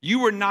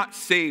 You are not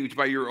saved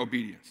by your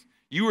obedience.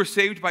 You are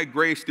saved by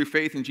grace through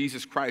faith in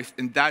Jesus Christ,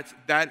 and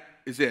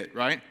that is it,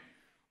 right?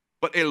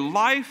 But a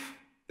life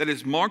that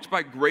is marked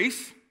by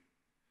grace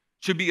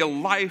should be a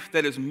life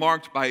that is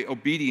marked by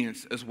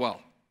obedience as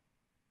well.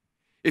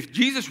 If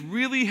Jesus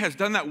really has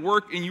done that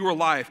work in your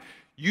life,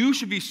 you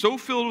should be so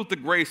filled with the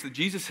grace that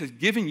Jesus has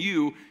given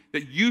you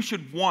that you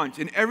should want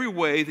in every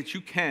way that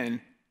you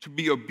can to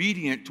be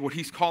obedient to what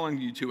he's calling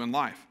you to in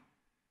life.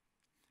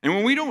 And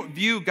when we don't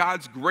view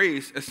God's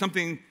grace as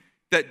something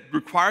that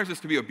requires us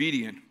to be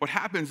obedient, what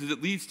happens is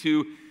it leads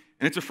to,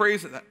 and it's a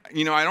phrase that,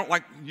 I don't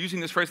like using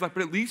this phrase a lot,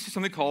 but it leads to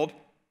something called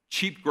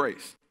cheap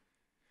grace.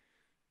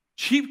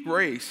 Cheap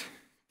grace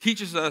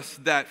teaches us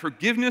that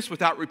forgiveness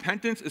without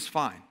repentance is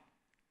fine.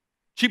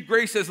 Cheap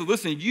grace says,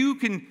 listen, you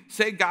can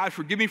say, "God,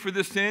 forgive me for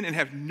this sin," and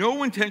have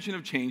no intention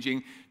of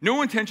changing,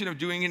 no intention of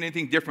doing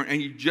anything different,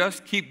 and you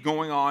just keep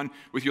going on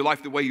with your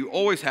life the way you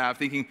always have,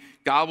 thinking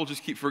God will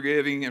just keep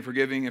forgiving and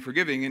forgiving and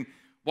forgiving. And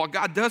while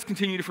God does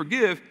continue to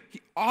forgive,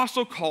 he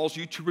also calls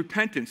you to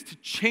repentance, to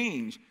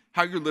change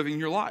how you're living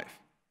your life.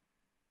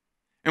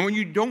 And when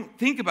you don't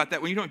think about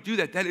that, when you don't do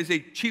that, that is a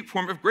cheap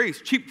form of grace.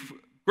 Cheap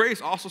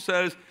grace also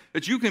says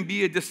that you can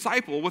be a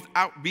disciple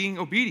without being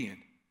obedient,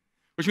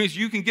 which means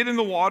you can get in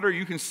the water,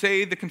 you can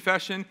say the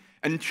confession,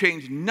 and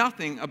change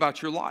nothing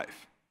about your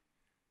life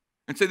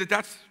and say that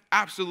that's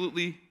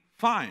absolutely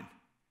fine.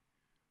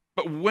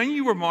 But when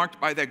you were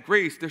marked by that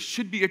grace, there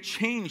should be a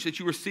change that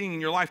you were seeing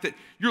in your life, that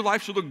your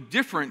life should look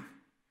different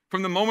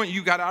from the moment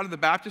you got out of the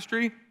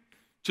baptistry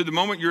to the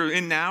moment you're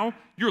in now.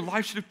 Your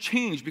life should have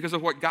changed because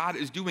of what God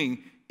is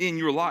doing in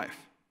your life.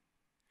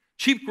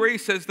 Cheap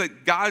grace says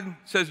that God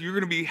says you're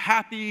going to be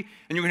happy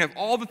and you're going to have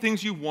all the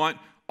things you want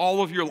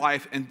all of your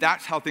life, and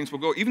that's how things will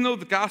go, even though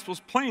the gospel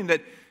is plain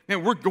that,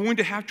 man, we're going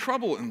to have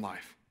trouble in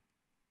life.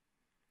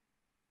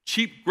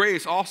 Cheap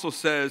grace also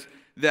says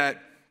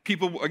that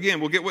people, again,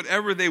 will get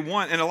whatever they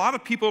want, and a lot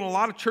of people in a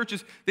lot of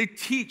churches, they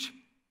teach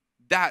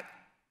that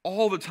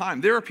all the time.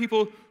 There are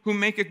people who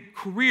make a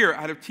career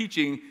out of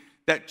teaching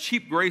that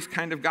cheap grace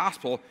kind of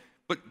gospel,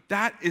 but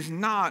that is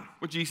not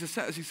what Jesus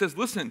says. He says,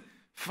 listen,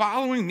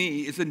 following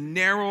me is a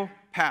narrow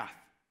path.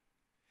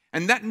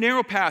 And that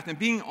narrow path and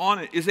being on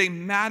it is a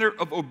matter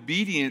of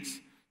obedience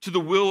to the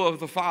will of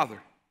the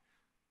Father.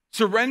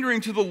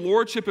 Surrendering to the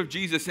lordship of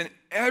Jesus in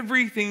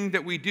everything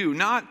that we do.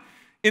 Not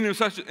in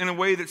a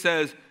way that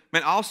says,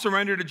 man, I'll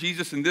surrender to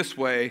Jesus in this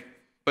way,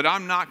 but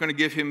I'm not going to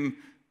give him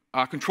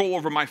control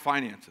over my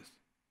finances.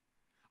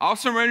 I'll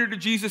surrender to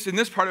Jesus in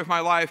this part of my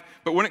life,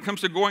 but when it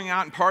comes to going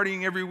out and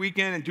partying every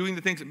weekend and doing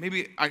the things that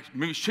maybe I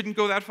shouldn't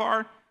go that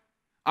far,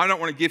 I don't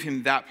want to give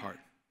him that part.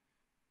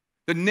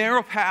 The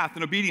narrow path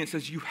in obedience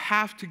says you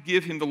have to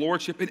give him the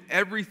lordship in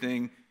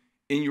everything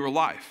in your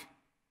life.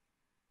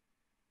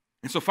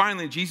 And so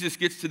finally, Jesus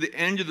gets to the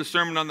end of the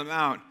Sermon on the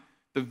Mount.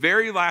 The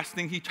very last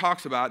thing he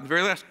talks about, the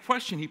very last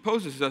question he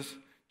poses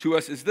to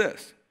us is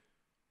this: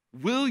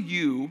 will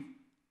you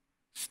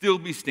still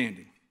be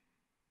standing?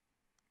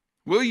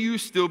 Will you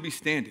still be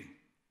standing?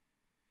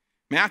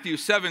 Matthew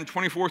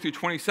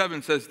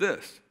 7:24-27 says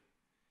this: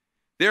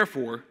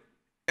 therefore,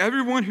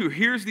 everyone who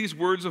hears these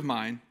words of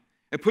mine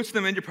and puts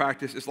them into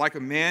practice is like a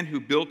man who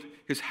built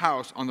his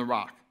house on the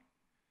rock.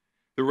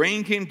 The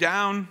rain came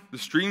down, the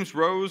streams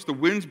rose, the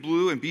winds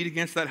blew and beat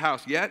against that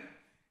house, yet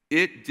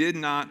it did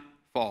not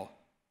fall,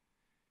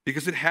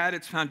 because it had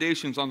its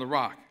foundations on the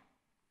rock.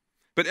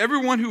 But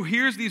everyone who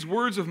hears these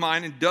words of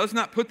mine and does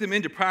not put them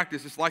into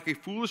practice is like a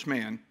foolish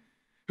man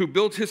who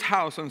built his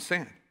house on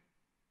sand.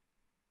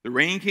 The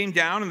rain came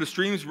down and the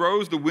streams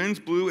rose, the winds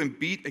blew and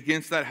beat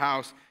against that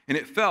house, and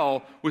it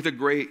fell with a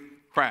great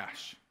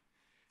crash.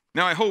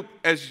 Now, I hope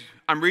as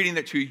I'm reading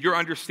that to you, you're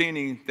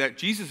understanding that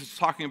Jesus is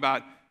talking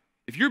about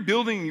if you're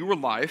building your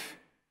life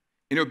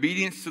in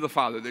obedience to the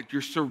Father, that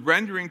you're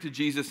surrendering to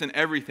Jesus in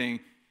everything,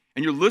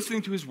 and you're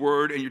listening to his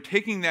word, and you're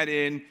taking that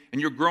in,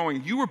 and you're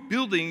growing, you are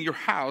building your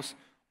house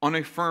on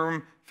a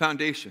firm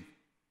foundation.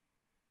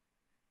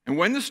 And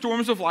when the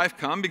storms of life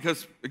come,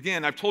 because,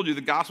 again, I've told you,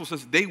 the gospel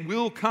says they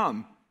will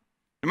come.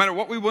 No matter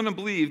what we want to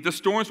believe, the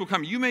storms will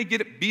come. You may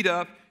get beat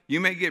up, you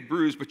may get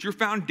bruised, but your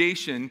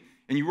foundation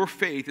and your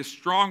faith is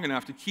strong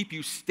enough to keep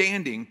you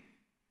standing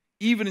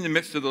even in the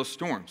midst of those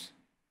storms.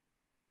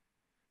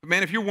 But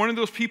man, if you're one of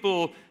those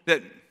people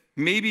that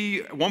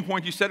maybe at one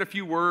point you said a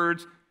few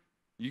words,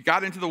 you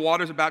got into the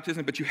waters of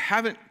baptism, but you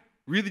haven't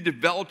really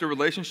developed a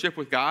relationship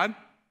with God,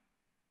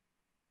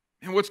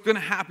 and what's going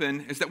to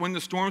happen is that when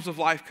the storms of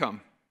life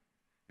come,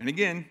 and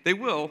again, they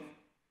will,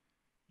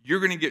 you're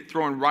going to get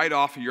thrown right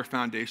off of your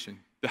foundation.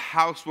 The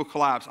house will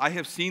collapse. I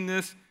have seen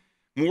this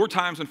more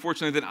times,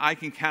 unfortunately, than I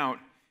can count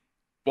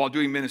while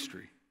doing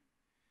ministry.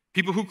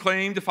 People who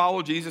claim to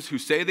follow Jesus, who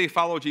say they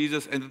follow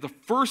Jesus, and at the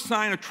first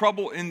sign of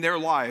trouble in their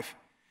life,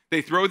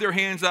 they throw their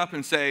hands up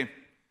and say,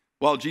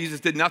 well, Jesus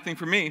did nothing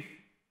for me.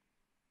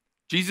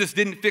 Jesus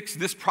didn't fix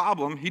this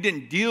problem. He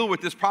didn't deal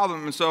with this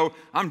problem, and so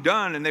I'm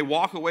done. And they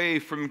walk away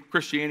from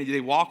Christianity.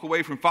 They walk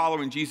away from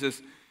following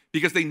Jesus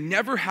because they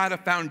never had a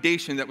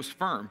foundation that was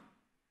firm.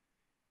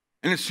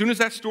 And as soon as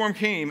that storm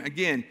came,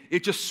 again,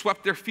 it just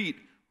swept their feet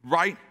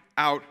right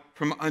out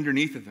from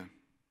underneath of them.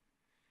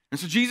 And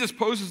so Jesus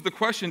poses the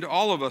question to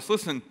all of us,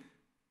 listen,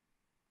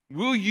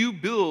 will you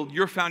build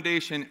your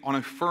foundation on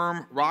a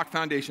firm rock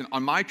foundation,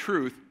 on my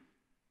truth,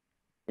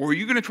 or are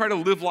you going to try to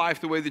live life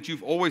the way that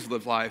you've always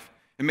lived life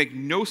and make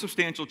no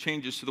substantial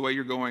changes to the way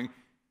you're going,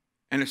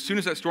 and as soon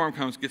as that storm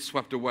comes, get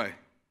swept away?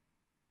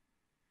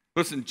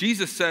 Listen,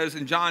 Jesus says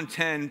in John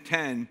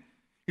 10:10,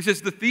 he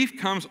says, the thief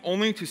comes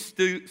only to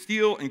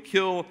steal and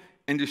kill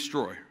and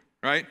destroy,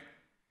 right?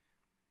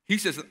 He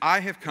says that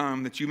I have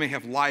come that you may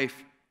have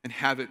life and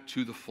have it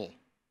to the full.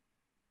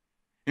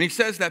 And he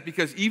says that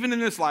because even in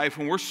this life,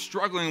 when we're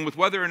struggling with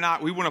whether or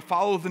not we want to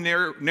follow the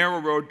narrow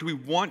road, do we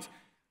want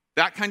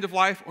that kind of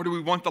life, or do we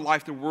want the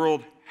life the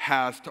world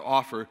has to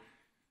offer?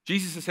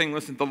 Jesus is saying,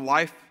 listen, the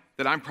life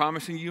that I'm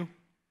promising you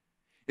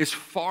is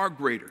far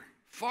greater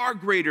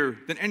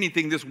than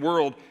anything this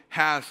world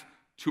has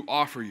to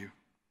offer you.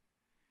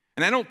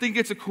 And I don't think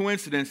it's a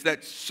coincidence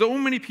that so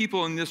many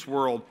people in this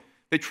world,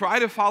 they try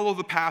to follow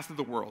the path of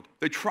the world.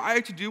 They try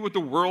to do what the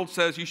world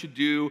says you should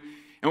do,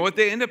 and what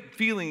they end up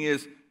feeling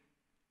is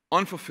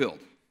unfulfilled,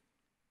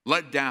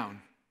 let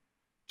down,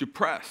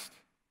 depressed,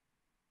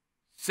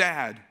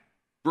 sad,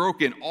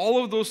 broken,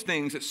 all of those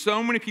things that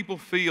so many people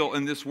feel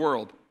in this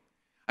world.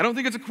 I don't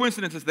think it's a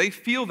coincidence that they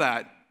feel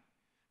that,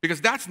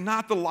 because that's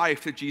not the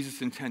life that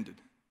Jesus intended.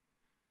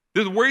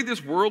 The way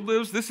this world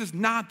lives, this is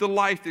not the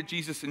life that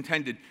Jesus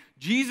intended.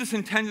 Jesus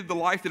intended the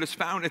life that is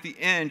found at the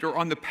end or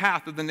on the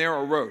path of the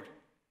narrow road.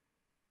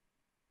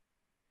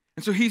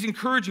 And so he's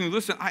encouraging you,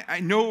 listen,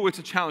 I know it's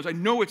a challenge. I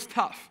know it's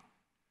tough.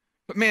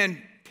 But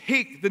man,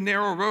 take the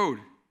narrow road.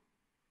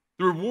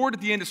 The reward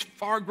at the end is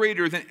far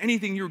greater than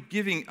anything you're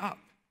giving up.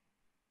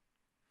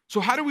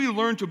 So how do we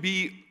learn to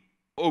be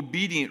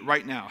obedient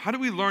right now? How do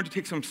we learn to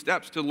take some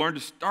steps to learn to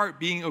start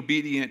being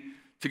obedient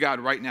to God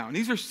right now? And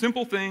these are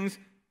simple things,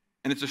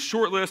 and it's a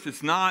short list.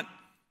 It's not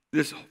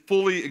this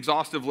fully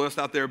exhaustive list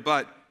out there,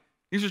 but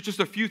these are just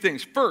a few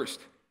things. First,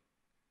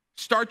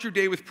 start your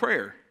day with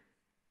prayer.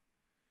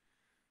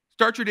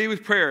 Start your day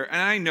with prayer. And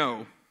I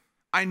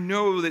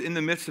know that in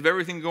the midst of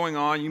everything going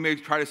on, you may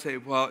try to say,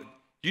 well,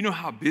 Do you know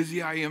how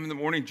busy I am in the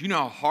morning? Do you know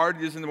how hard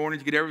it is in the morning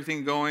to get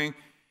everything going?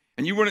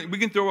 And we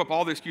can throw up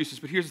all the excuses,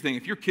 but here's the thing.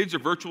 If your kids are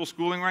virtual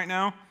schooling right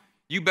now,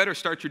 you better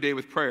start your day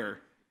with prayer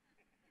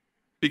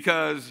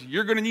because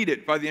you're going to need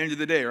it by the end of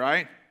the day,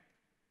 right?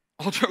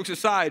 All jokes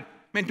aside,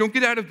 man, don't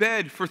get out of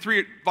bed for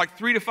 3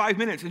 to 5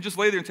 minutes and just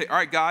lay there and say, all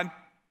right, God,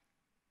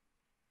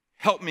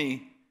 help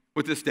me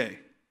with this day.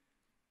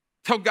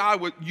 Tell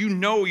God what you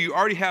know you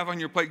already have on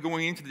your plate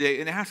going into the day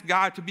and ask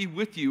God to be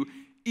with you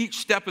each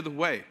step of the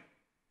way.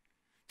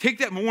 Take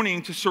that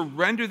morning to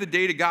surrender the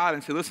day to God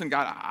and say, listen,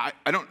 God,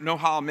 I don't know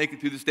how I'll make it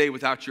through this day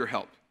without your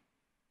help.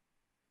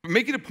 But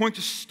make it a point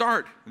to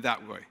start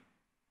that way.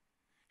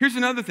 Here's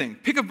another thing.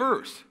 Pick a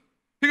verse.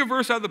 Pick a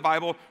verse out of the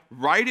Bible,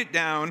 write it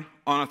down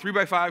on a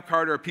 3x5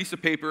 card or a piece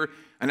of paper,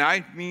 and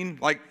I mean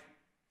like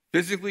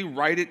physically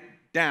write it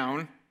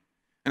down.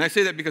 And I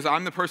say that because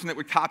I'm the person that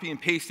would copy and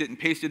paste it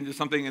into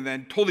something and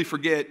then totally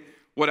forget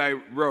what I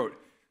wrote.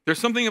 There's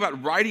something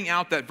about writing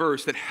out that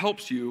verse that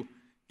helps you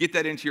get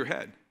that into your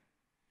head.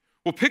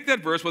 Well, pick that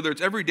verse, whether it's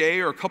every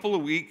day or a couple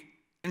of weeks,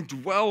 and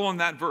dwell on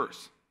that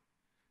verse.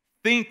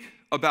 Think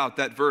about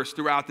that verse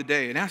throughout the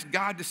day and ask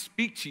God to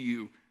speak to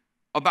you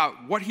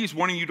about what he's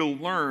wanting you to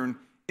learn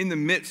in the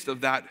midst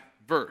of that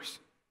verse.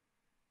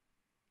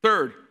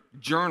 Third,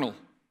 journal.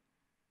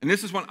 And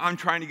this is what I'm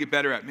trying to get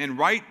better at. Man,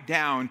 write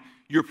down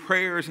your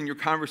prayers and your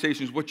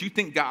conversations, what you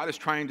think God is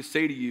trying to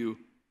say to you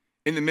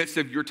in the midst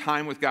of your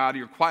time with God,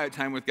 your quiet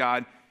time with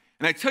God.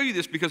 And I tell you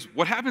this because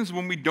what happens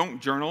when we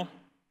don't journal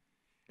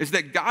is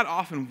that God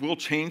often will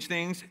change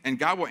things and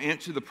God will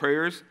answer the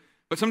prayers,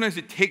 but sometimes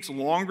it takes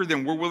longer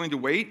than we're willing to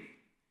wait.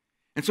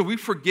 And so we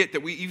forget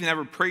that we even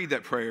ever prayed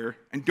that prayer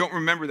and don't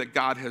remember that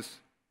God has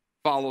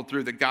followed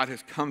through, that God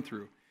has come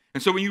through.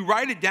 And so when you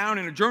write it down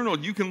in a journal,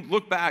 you can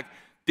look back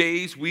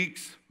days,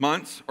 weeks,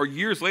 months, or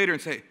years later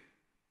and say,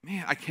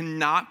 man, I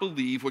cannot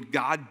believe what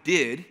God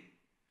did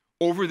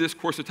over this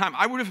course of time.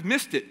 I would have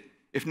missed it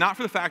if not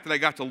for the fact that I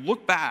got to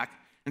look back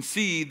and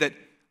see that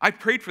I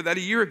prayed for that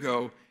a year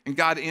ago and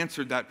God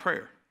answered that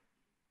prayer.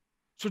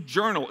 So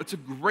journal. It's a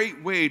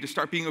great way to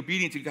start being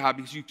obedient to God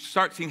because you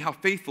start seeing how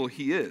faithful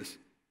he is.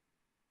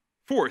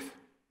 Fourth,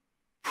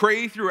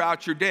 pray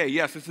throughout your day.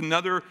 Yes, it's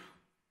another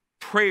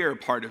prayer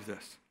part of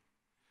this.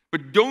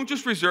 But don't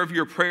just reserve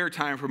your prayer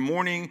time for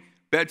morning,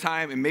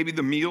 bedtime, and maybe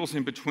the meals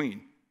in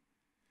between.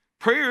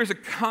 Prayer is a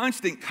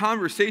constant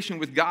conversation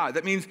with God.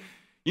 That means,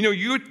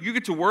 you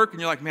get to work and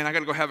you're like, man, I got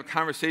to go have a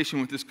conversation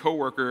with this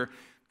coworker.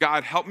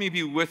 God, help me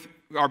be with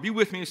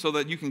me so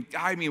that you can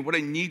guide me in what I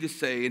need to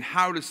say and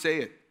how to say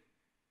it.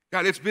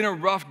 God, it's been a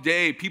rough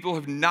day. People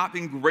have not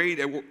been great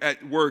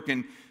at work,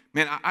 and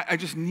man, I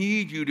just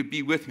need you to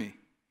be with me.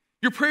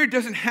 Your prayer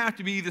doesn't have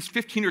to be this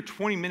 15 or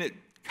 20-minute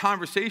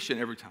conversation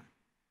every time.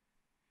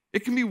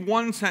 It can be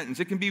one sentence.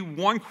 It can be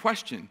one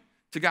question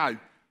to God.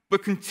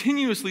 But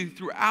continuously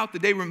throughout the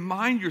day,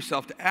 remind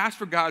yourself to ask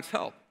for God's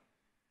help.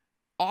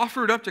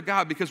 Offer it up to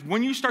God, because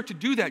when you start to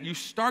do that, you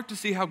start to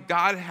see how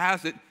God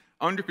has it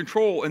under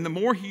control. And the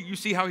more you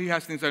see how he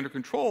has things under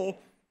control,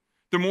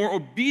 the more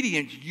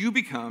obedient you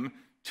become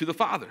to the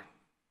Father.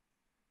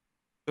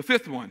 The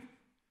fifth one,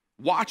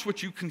 watch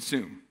what you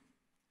consume.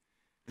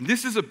 And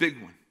this is a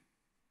big one.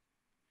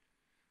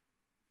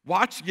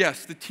 Watch,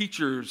 yes, the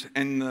teachers,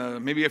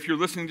 and maybe if you're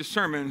listening to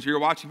sermons or you're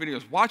watching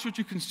videos, watch what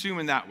you consume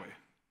in that way.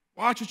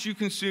 Watch what you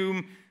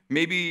consume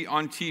maybe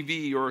on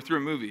TV or through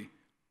a movie.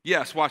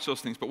 Yes, watch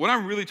those things. But what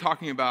I'm really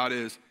talking about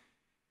is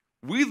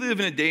we live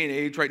in a day and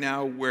age right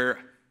now where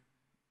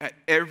at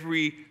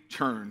every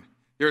turn,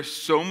 there's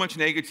so much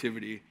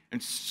negativity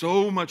and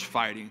so much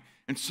fighting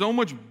and so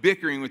much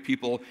bickering with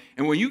people.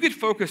 And when you get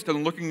focused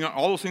on looking at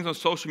all those things on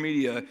social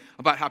media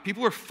about how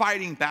people are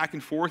fighting back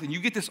and forth, and you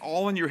get this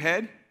all in your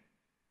head,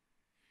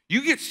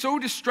 you get so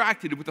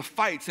distracted with the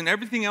fights and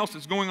everything else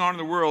that's going on in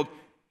the world,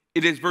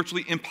 it is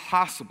virtually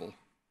impossible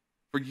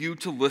for you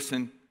to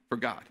listen for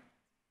God.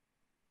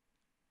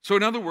 So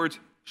in other words,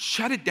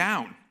 shut it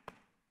down.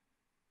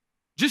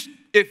 Just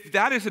if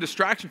that is a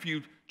distraction for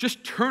you,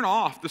 just turn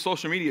off the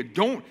social media.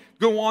 Don't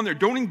go on there.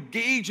 Don't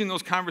engage in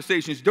those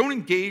conversations. Don't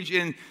engage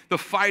in the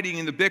fighting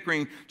and the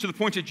bickering to the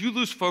point that you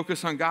lose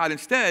focus on God.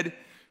 Instead,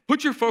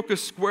 put your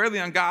focus squarely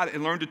on God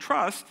and learn to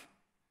trust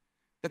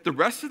that the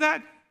rest of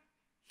that,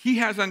 he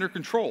has under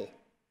control.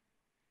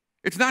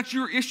 It's not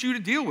your issue to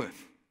deal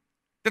with.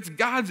 That's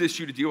God's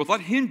issue to deal with.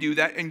 Let him do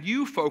that, and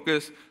you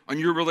focus on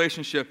your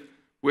relationship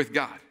with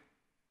God.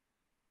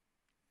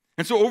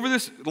 And so over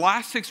this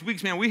last 6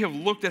 weeks, man, we have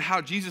looked at how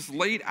Jesus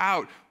laid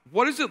out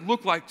what does it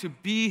look like to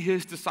be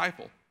his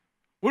disciple?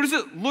 What does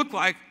it look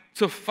like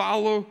to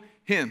follow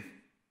him?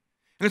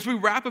 And as we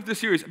wrap up this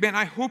series, man,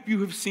 I hope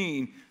you have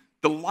seen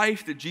the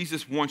life that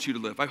Jesus wants you to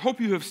live. I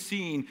hope you have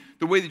seen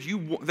the way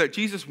that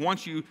Jesus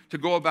wants you to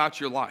go about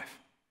your life.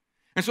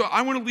 And so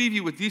I want to leave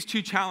you with these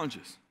two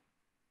challenges.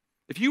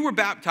 If you were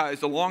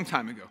baptized a long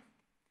time ago,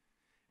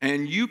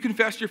 and you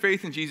confessed your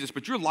faith in Jesus,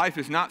 but your life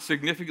is not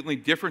significantly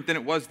different than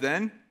it was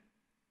then,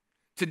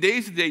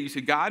 today's the day you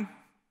say, God,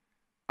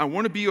 I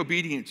want to be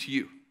obedient to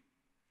you.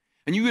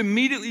 And you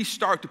immediately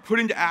start to put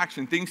into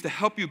action things to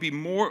help you be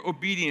more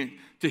obedient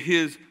to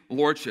his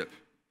lordship.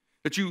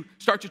 That you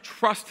start to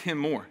trust him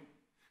more.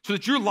 So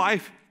that your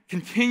life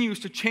continues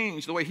to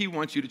change the way he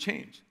wants you to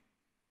change.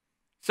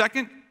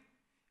 Second,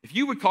 if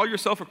you would call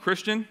yourself a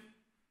Christian,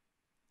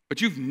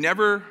 but you've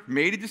never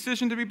made a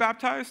decision to be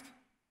baptized,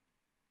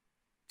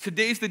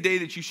 today's the day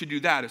that you should do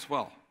that as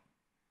well.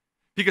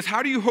 Because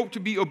how do you hope to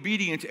be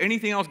obedient to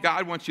anything else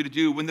God wants you to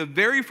do when the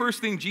very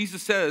first thing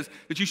Jesus says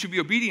that you should be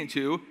obedient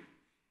to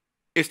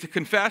is to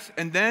confess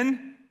and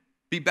then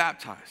be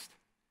baptized?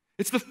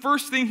 It's the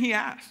first thing he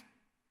asks.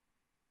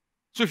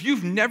 So if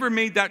you've never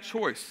made that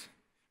choice,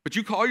 but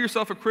you call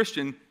yourself a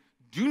Christian,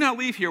 do not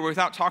leave here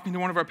without talking to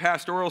one of our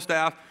pastoral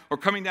staff or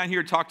coming down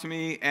here to talk to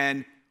me,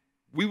 and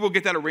we will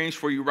get that arranged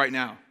for you right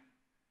now.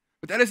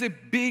 But that is a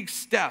big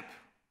step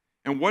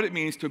in what it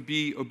means to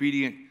be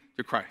obedient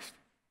to Christ.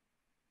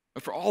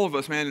 But for all of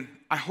us, man,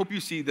 I hope you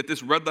see that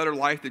this red letter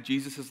life that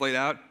Jesus has laid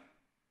out,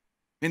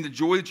 and the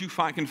joy that you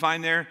can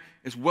find there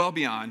is well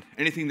beyond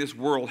anything this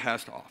world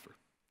has to offer.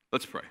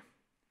 Let's pray.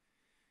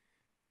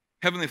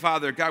 Heavenly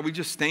Father, God, we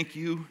just thank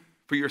you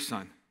for your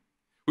Son.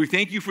 We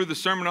thank you for the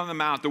Sermon on the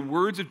Mount, the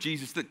words of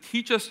Jesus that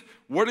teach us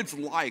what it's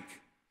like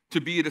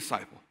to be a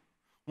disciple.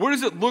 What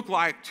does it look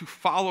like to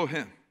follow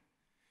him?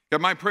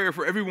 God, my prayer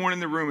for everyone in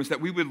the room is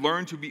that we would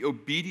learn to be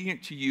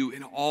obedient to you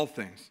in all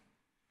things,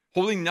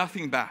 holding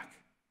nothing back.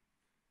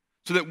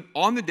 So that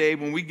on the day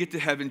when we get to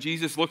heaven,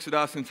 Jesus looks at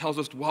us and tells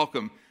us to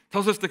welcome,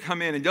 tells us to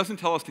come in, and doesn't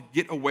tell us to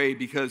get away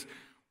because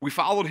we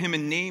followed him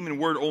in name and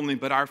word only,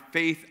 but our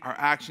faith, our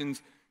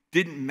actions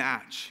didn't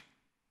match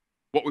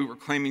what we were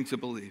claiming to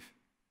believe.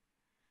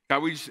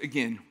 God, we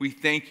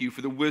thank you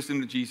for the wisdom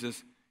that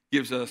Jesus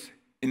gives us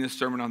in this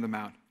Sermon on the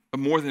Mount.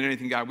 But more than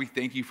anything, God, we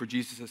thank you for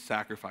Jesus'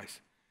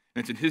 sacrifice.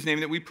 And it's in his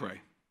name that we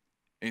pray.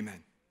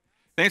 Amen.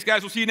 Thanks,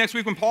 guys. We'll see you next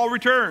week when Paul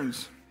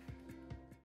returns.